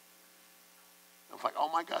Aerosmith. I was like, oh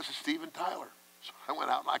my gosh, it's Steven Tyler. So I went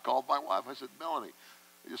out and I called my wife. I said, Melanie,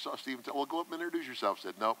 I just saw Steven Tyler. Well, go up and introduce yourself. I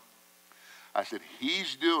said, nope. I said,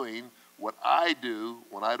 he's doing what I do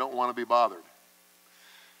when I don't want to be bothered.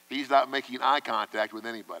 He's not making eye contact with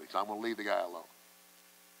anybody, so I'm going to leave the guy alone.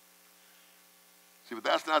 See, but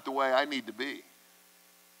that's not the way I need to be.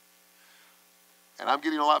 And I'm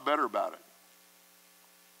getting a lot better about it.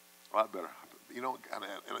 A lot better. You know, and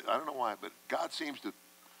I don't know why, but God seems to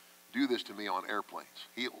do this to me on airplanes.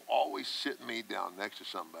 He'll always sit me down next to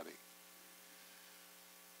somebody.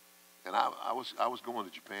 And I was going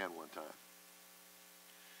to Japan one time.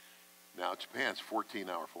 Now, Japan's a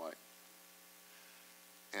 14-hour flight.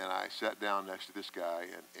 And I sat down next to this guy,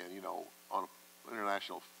 and you know, on an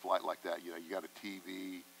international flight like that, you know, you got a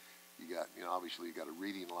TV, you got, you know, obviously you got a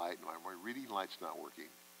reading light. And my reading light's not working.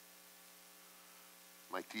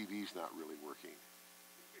 My TV's not really working.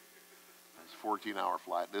 It's a 14-hour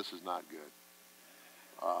flight. This is not good.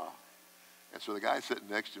 And so the guy sitting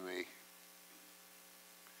next to me,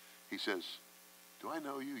 he says, "Do I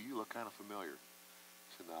know you? You look kind of familiar." I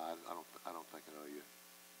said, "No, I don't think I know you."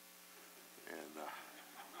 And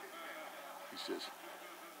he says,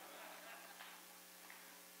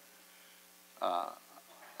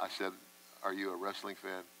 I said, "Are you a wrestling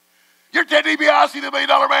fan?" "You're Ted DiBiase, the $1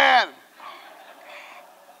 Million Man."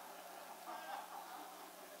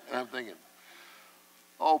 And I'm thinking,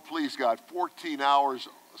 oh, please, God, 14 hours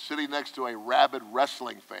sitting next to a rabid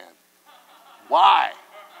wrestling fan. Why?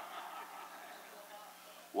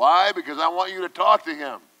 Why? Because I want you to talk to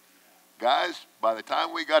him. Guys, by the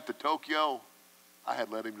time we got to Tokyo, I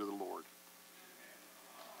had led him to the Lord.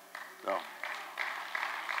 So,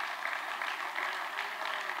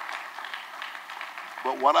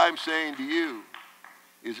 but what I'm saying to you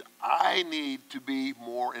is I need to be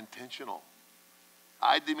more intentional.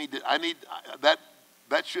 I need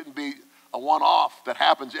that shouldn't be a one-off that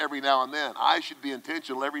happens every now and then. I should be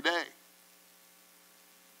intentional every day.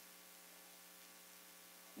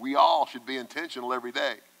 We all should be intentional every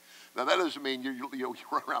day. Now that doesn't mean you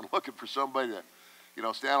run around looking for somebody to, you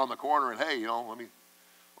know, stand on the corner and, hey, you know, let me,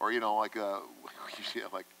 or, you know, like go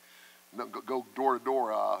door to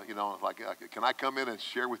door, you know, like, can I come in and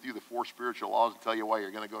share with you the 4 spiritual laws and tell you why you're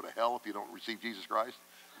going to go to hell if you don't receive Jesus Christ?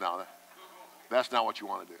 No, that's not what you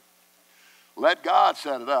want to do. Let God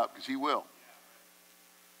set it up, because he will.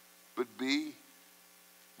 But be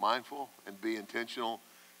mindful and be intentional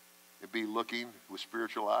and be looking with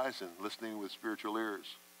spiritual eyes and listening with spiritual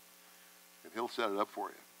ears. And he'll set it up for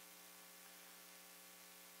you.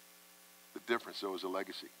 The difference, though, is a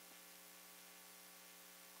legacy.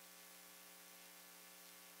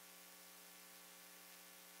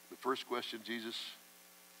 The first question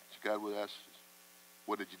God would ask is,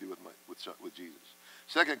 what did you do with Jesus?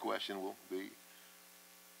 Second question will be,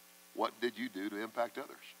 what did you do to impact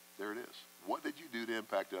others? There it is. What did you do to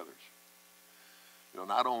impact others? You know,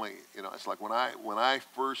 not only, you know, it's like when I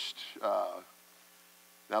first,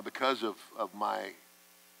 now because of my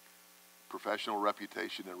professional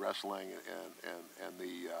reputation in wrestling and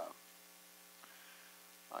the,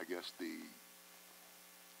 I guess the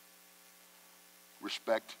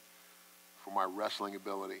respect for my wrestling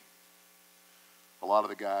ability, a lot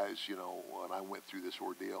of the guys, you know, when I went through this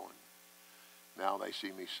ordeal, and now they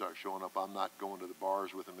see me start showing up. I'm not going to the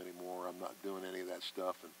bars with them anymore. I'm not doing any of that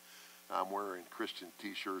stuff. And I'm wearing Christian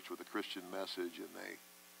T-shirts with a Christian message. And they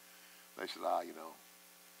said, you know,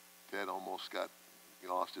 Ted almost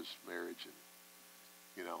lost his marriage. And,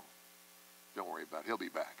 you know, don't worry about it. He'll be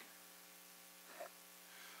back.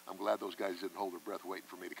 I'm glad those guys didn't hold their breath waiting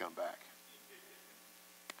for me to come back.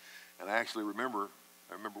 And I actually remember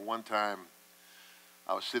one time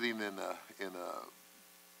I was sitting in the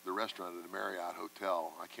restaurant at a Marriott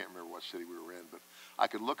hotel. I can't remember what city we were in, but I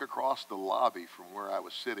could look across the lobby from where I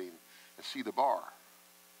was sitting and see the bar.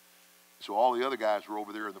 So all the other guys were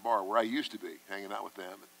over there in the bar where I used to be, hanging out with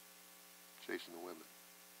them and chasing the women.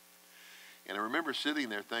 And I remember sitting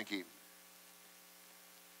there thinking,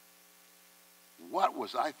 what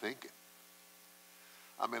was I thinking?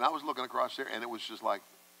 I mean, I was looking across there, and it was just like,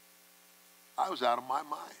 I was out of my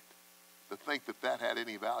mind to think that had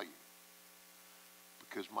any value,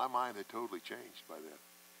 because my mind had totally changed by then.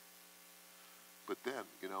 But then,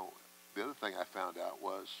 you know, the other thing I found out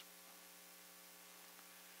was,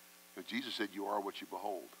 you know, Jesus said, you are what you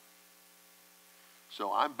behold.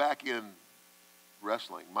 So I'm back in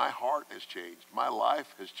wrestling. My heart has changed. My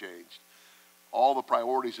life has changed. All the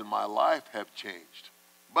priorities in my life have changed.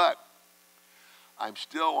 But I'm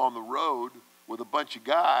still on the road with a bunch of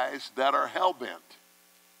guys that are hell-bent.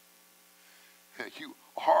 You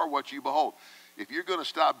are what you behold. If you're going to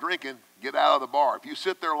stop drinking, get out of the bar. If you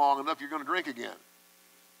sit there long enough, you're going to drink again.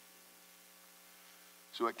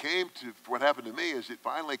 So what happened to me is it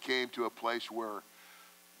finally came to a place where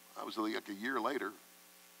I was like a year later.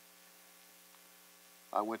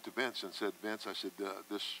 I went to Vince and said, Vince, I said,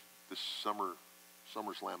 this SummerSlam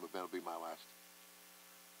event will be my last.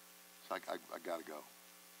 So I got to go.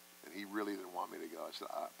 And he really didn't want me to go. I said,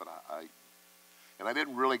 and I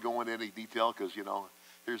didn't really go into any detail because, you know,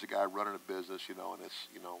 here's a guy running a business, you know, and it's,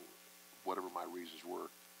 you know, whatever my reasons were,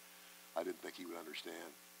 I didn't think he would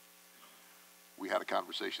understand. We had a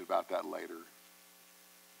conversation about that later,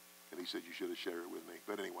 and he said, you should have shared it with me.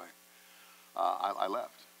 But anyway, I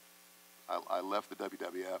left. I left the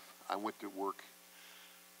WWF. I went to work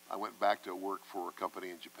I went back to work for a company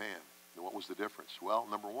in Japan. And what was the difference? Well,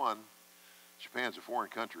 number one, Japan's a foreign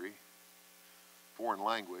country, foreign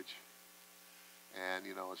language, and,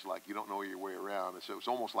 you know, it's like you don't know your way around. And so it was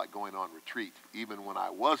almost like going on retreat. Even when I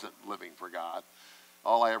wasn't living for God,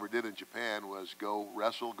 all I ever did in Japan was go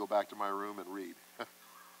wrestle, go back to my room, and read.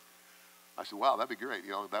 I said, wow, that'd be great.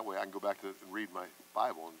 You know, that way I can go back to and read my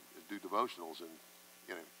Bible and do devotionals. And,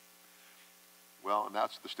 you know, well, and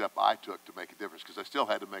that's the step I took to make a difference, because I still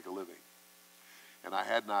had to make a living. And I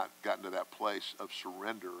had not gotten to that place of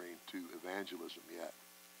surrendering to evangelism yet.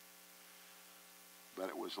 But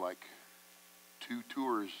it was like 2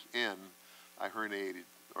 tours in, I herniated,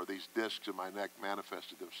 or these discs in my neck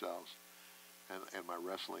manifested themselves, and my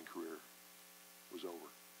wrestling career was over.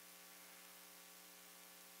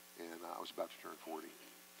 And I was about to turn 40.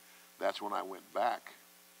 That's when I went back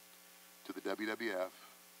to the WWF,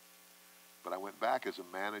 but I went back as a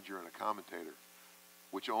manager and a commentator,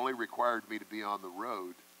 which only required me to be on the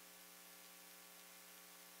road.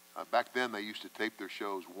 Back then, they used to tape their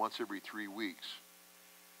shows once every 3 weeks,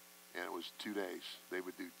 and it was 2 days. They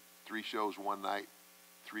would do 3 shows one night,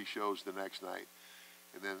 3 shows the next night,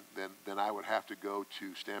 and then I would have to go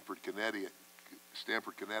to Stamford, Connecticut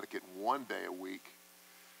 1 day a week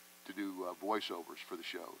to do voiceovers for the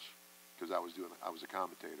shows, because I was a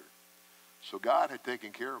commentator. So God had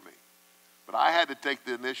taken care of me. But I had to take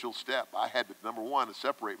the initial step. I had to, number one, to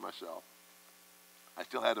separate myself. I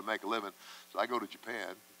still had to make a living. So I go to Japan.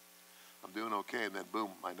 I'm doing okay, and then boom,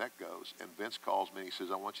 my neck goes. And Vince calls me, and he says,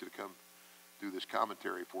 I want you to come do this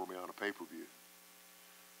commentary for me on a pay-per-view.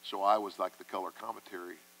 So I was like the color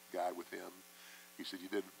commentary guy with him. He said, you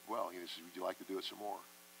did well. He said, would you like to do it some more?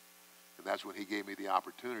 And that's when he gave me the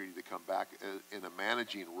opportunity to come back in a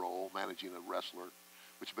managing role, managing a wrestler,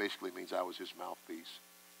 which basically means I was his mouthpiece,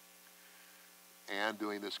 and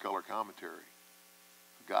doing this color commentary.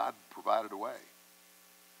 God provided a way.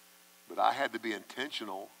 But I had to be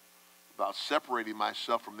intentional about separating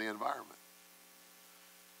myself from the environment.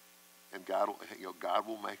 And God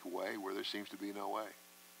will make a way where there seems to be no way.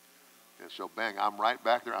 And so, bang, I'm right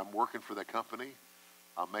back there. I'm working for the company.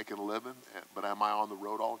 I'm making a living. But am I on the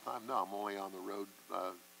road all the time? No, I'm only on the road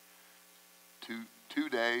 2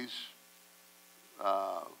 days,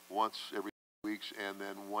 once every 2 weeks, and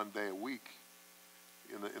then 1 day a week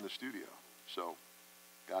in the studio. So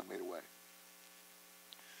God made a way.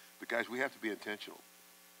 But guys, we have to be intentional.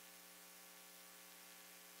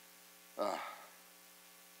 The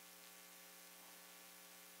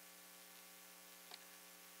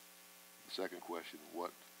second question,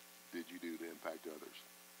 what did you do to impact others?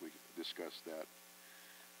 We discussed that.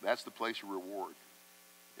 That's the place of reward,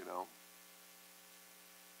 you know.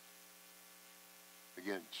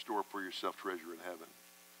 Again, store up for yourself treasure in heaven.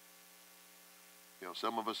 You know,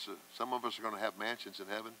 some of us are going to have mansions in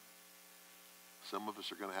heaven. Some of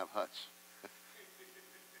us are going to have huts.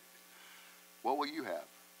 What will you have?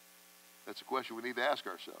 That's a question we need to ask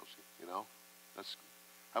ourselves. You know, that's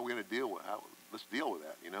how we're going to deal with. Let's deal with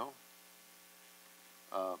that. You know.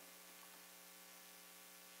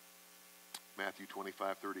 Matthew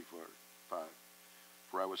 25:35.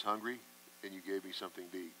 For I was hungry, and you gave me something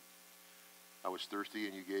to eat. I was thirsty,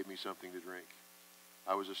 and you gave me something to drink.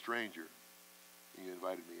 I was a stranger, and you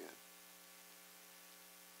invited me in.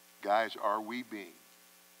 Guys, are we being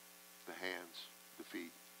the hands, the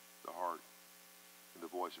feet, the heart, and the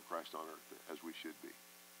voice of Christ on earth as we should be?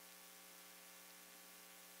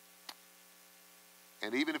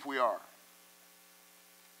 And even if we are,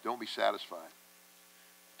 don't be satisfied.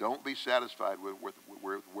 Don't be satisfied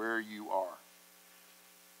with where you are.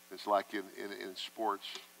 It's like in sports,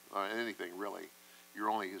 or anything really. You're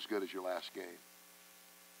only as good as your last game.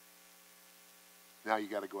 Now you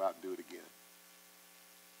got to go out and do it again.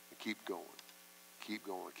 And keep going. Keep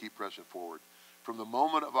going. Keep pressing forward. From the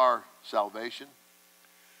moment of our salvation,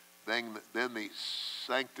 then the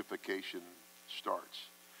sanctification starts.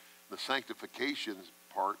 The sanctification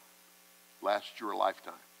part lasts your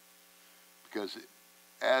lifetime. Because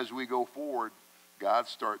as we go forward, God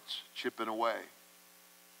starts chipping away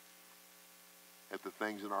at the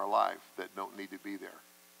things in our life that don't need to be there.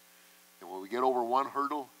 And when we get over one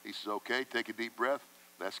hurdle, he says, okay, take a deep breath.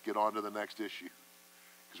 Let's get on to the next issue.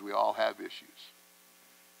 Because we all have issues.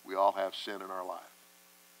 We all have sin in our life.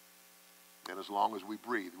 And as long as we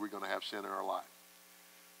breathe, we're going to have sin in our life.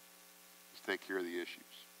 Let's take care of the issues.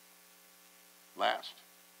 Last,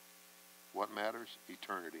 what matters?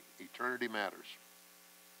 Eternity. Eternity matters.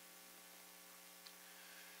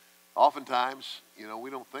 Oftentimes, you know, we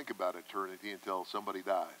don't think about eternity until somebody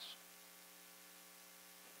dies.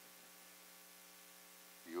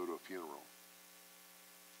 You go to a funeral.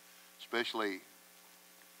 Especially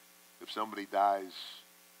if somebody dies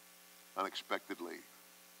unexpectedly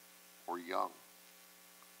or young,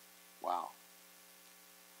 wow.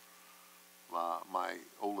 My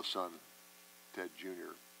oldest son, Ted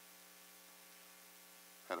Jr.,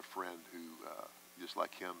 had a friend who, just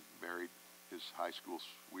like him, married his high school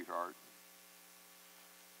sweetheart.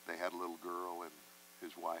 They had a little girl, and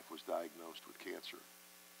his wife was diagnosed with cancer.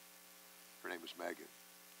 Her name was Megan.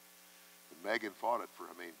 And Megan fought it for,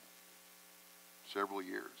 several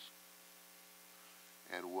years,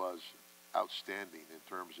 and was outstanding in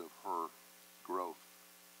terms of her growth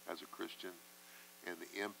as a Christian and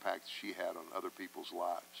the impact she had on other people's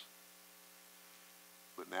lives.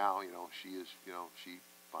 But now, she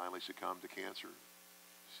finally succumbed to cancer.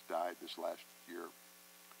 She died this last year.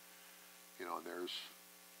 And there's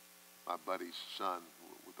my buddy's son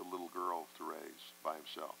with a little girl to raise by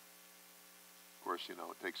himself. Of course, it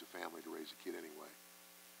takes a family to raise a kid anyway.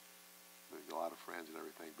 There's a lot of friends and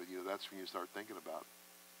everything. But, that's when you start thinking about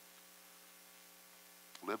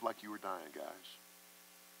live like you were dying, guys.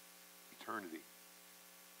 Eternity.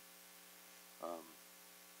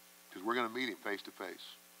 Because we're going to meet him face to face.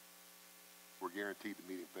 We're guaranteed to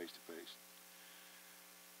meet him face to face.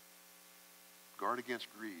 Guard against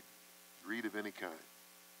greed. Greed of any kind.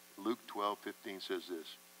 Luke 12:15 says this.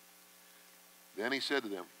 Then he said to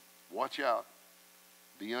them, watch out.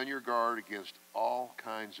 Be on your guard against all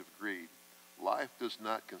kinds of greed. Life does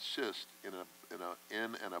not consist in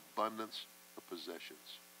an abundance of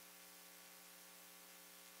possessions.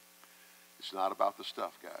 It's not about the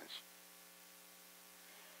stuff, guys.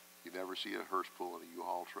 You never see a hearse pull in a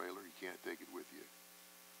U-Haul trailer. You can't take it with you.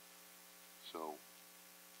 So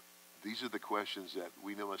these are the questions that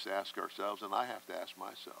we must ask ourselves, and I have to ask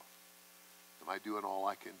myself. Am I doing all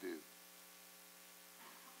I can do?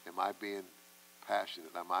 Am I being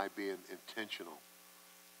passionate? Am I being intentional?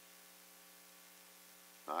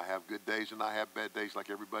 I have good days and I have bad days like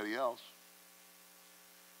everybody else.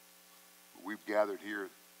 We've gathered here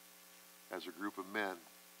as a group of men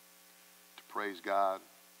to praise God,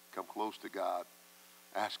 come close to God,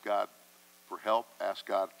 ask God for help, ask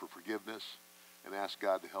God for forgiveness, and ask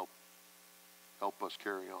God to help us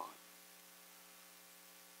carry on.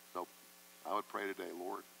 So I would pray today,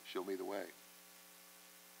 Lord, show me the way.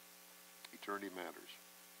 Eternity matters.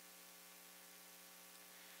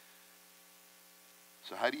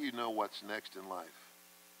 So how do you know what's next in life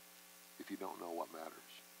if you don't know what matters?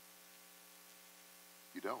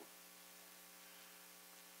 You don't.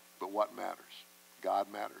 But what matters?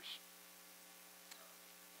 God matters.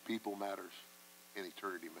 People matters. And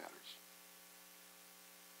eternity matters.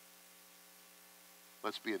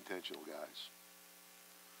 Let's be intentional, guys.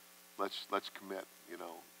 Let's commit.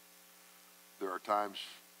 There are times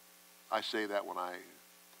I say that when I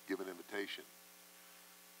give an invitation.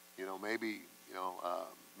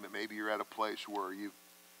 Maybe you're at a place where you've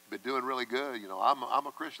been doing really good. I'm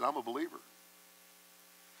a Christian. I'm a believer.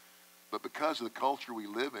 But because of the culture we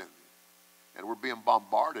live in, and we're being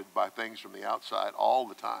bombarded by things from the outside all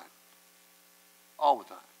the time,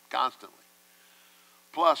 constantly.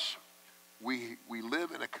 Plus, we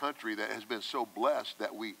live in a country that has been so blessed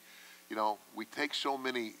that we take so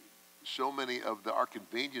many of our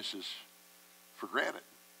conveniences for granted.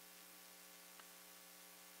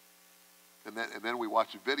 And then we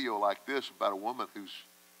watch a video like this about a woman who's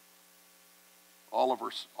all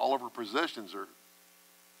of her possessions are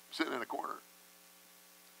sitting in a corner.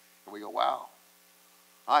 And we go, wow,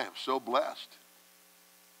 I am so blessed.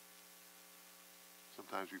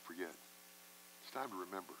 Sometimes we forget. It's time to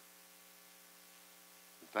remember.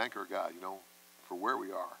 And thank our God, for where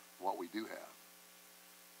we are, what we do have,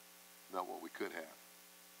 not what we could have.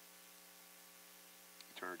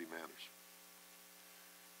 Eternity matters.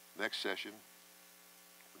 Next session,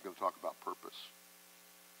 we're going to talk about purpose.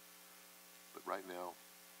 But right now,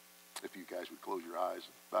 if you guys would close your eyes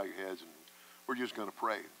and bow your heads, and we're just going to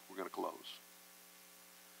pray. We're going to close.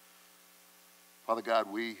 Father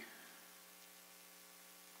God, we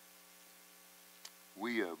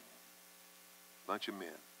a bunch of men,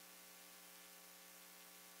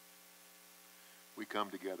 we come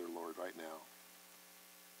together, Lord, right now.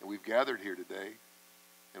 And we've gathered here today,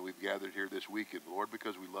 and we've gathered here this weekend, Lord,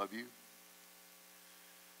 because we love you,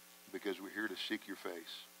 because we're here to seek your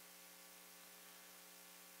face.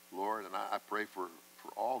 Lord, and I pray for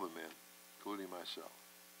all the men, including myself.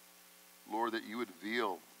 Lord, that you would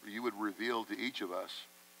reveal to each of us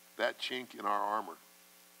that chink in our armor,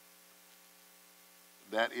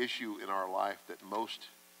 that issue in our life that most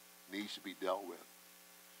needs to be dealt with.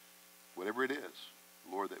 Whatever it is,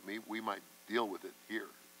 Lord, that we might deal with it here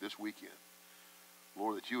this weekend.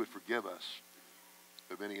 Lord, that you would forgive us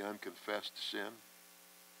of any unconfessed sin.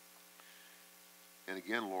 And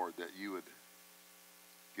again, Lord, that you would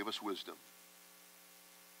give us wisdom.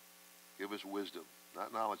 Give us wisdom.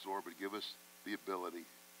 Not knowledge, Lord, but give us the ability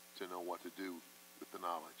to know what to do with the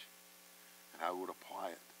knowledge and how we would apply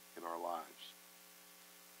it in our lives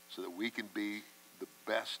so that we can be the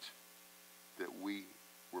best that we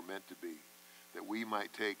were meant to be, that we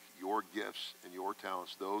might take your gifts and your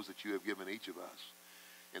talents, those that you have given each of us,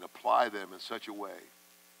 and apply them in such a way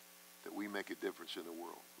that we make a difference in the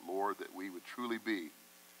world. Lord, that we would truly be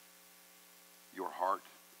your heart,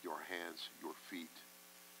 your hands, your feet,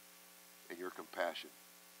 and your compassion.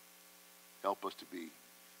 Help us to be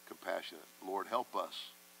compassionate. Lord, help us.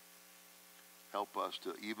 Help us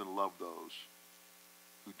to even love those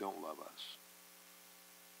who don't love us.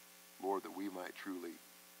 Lord, that we might truly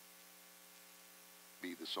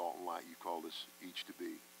be the salt and light you called us each to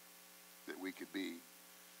be, that we could be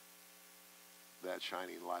that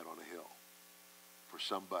shining light on a hill for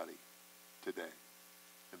somebody today,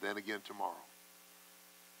 and then again tomorrow.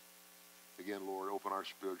 Again, Lord, open our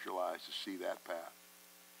spiritual eyes to see that path,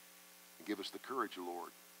 and give us the courage, Lord,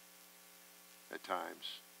 at times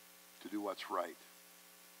to do what's right,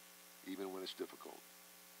 even when it's difficult.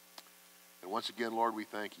 And once again, Lord, we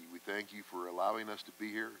thank you. We thank you for allowing us to be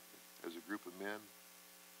here as a group of men.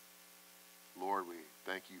 Lord, we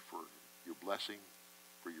thank you for your blessing,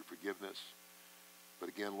 for your forgiveness. But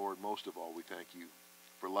again, Lord, most of all, we thank you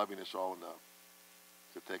for loving us all enough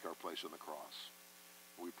to take our place on the cross.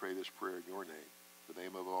 And we pray this prayer in your name, the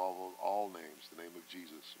name of all names, the name of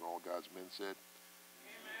Jesus. And all God's men said,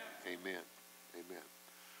 amen. Amen. Amen.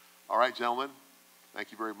 All right, gentlemen,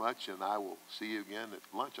 thank you very much, and I will see you again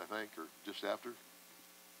at lunch, I think, or just after.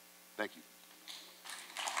 Thank you.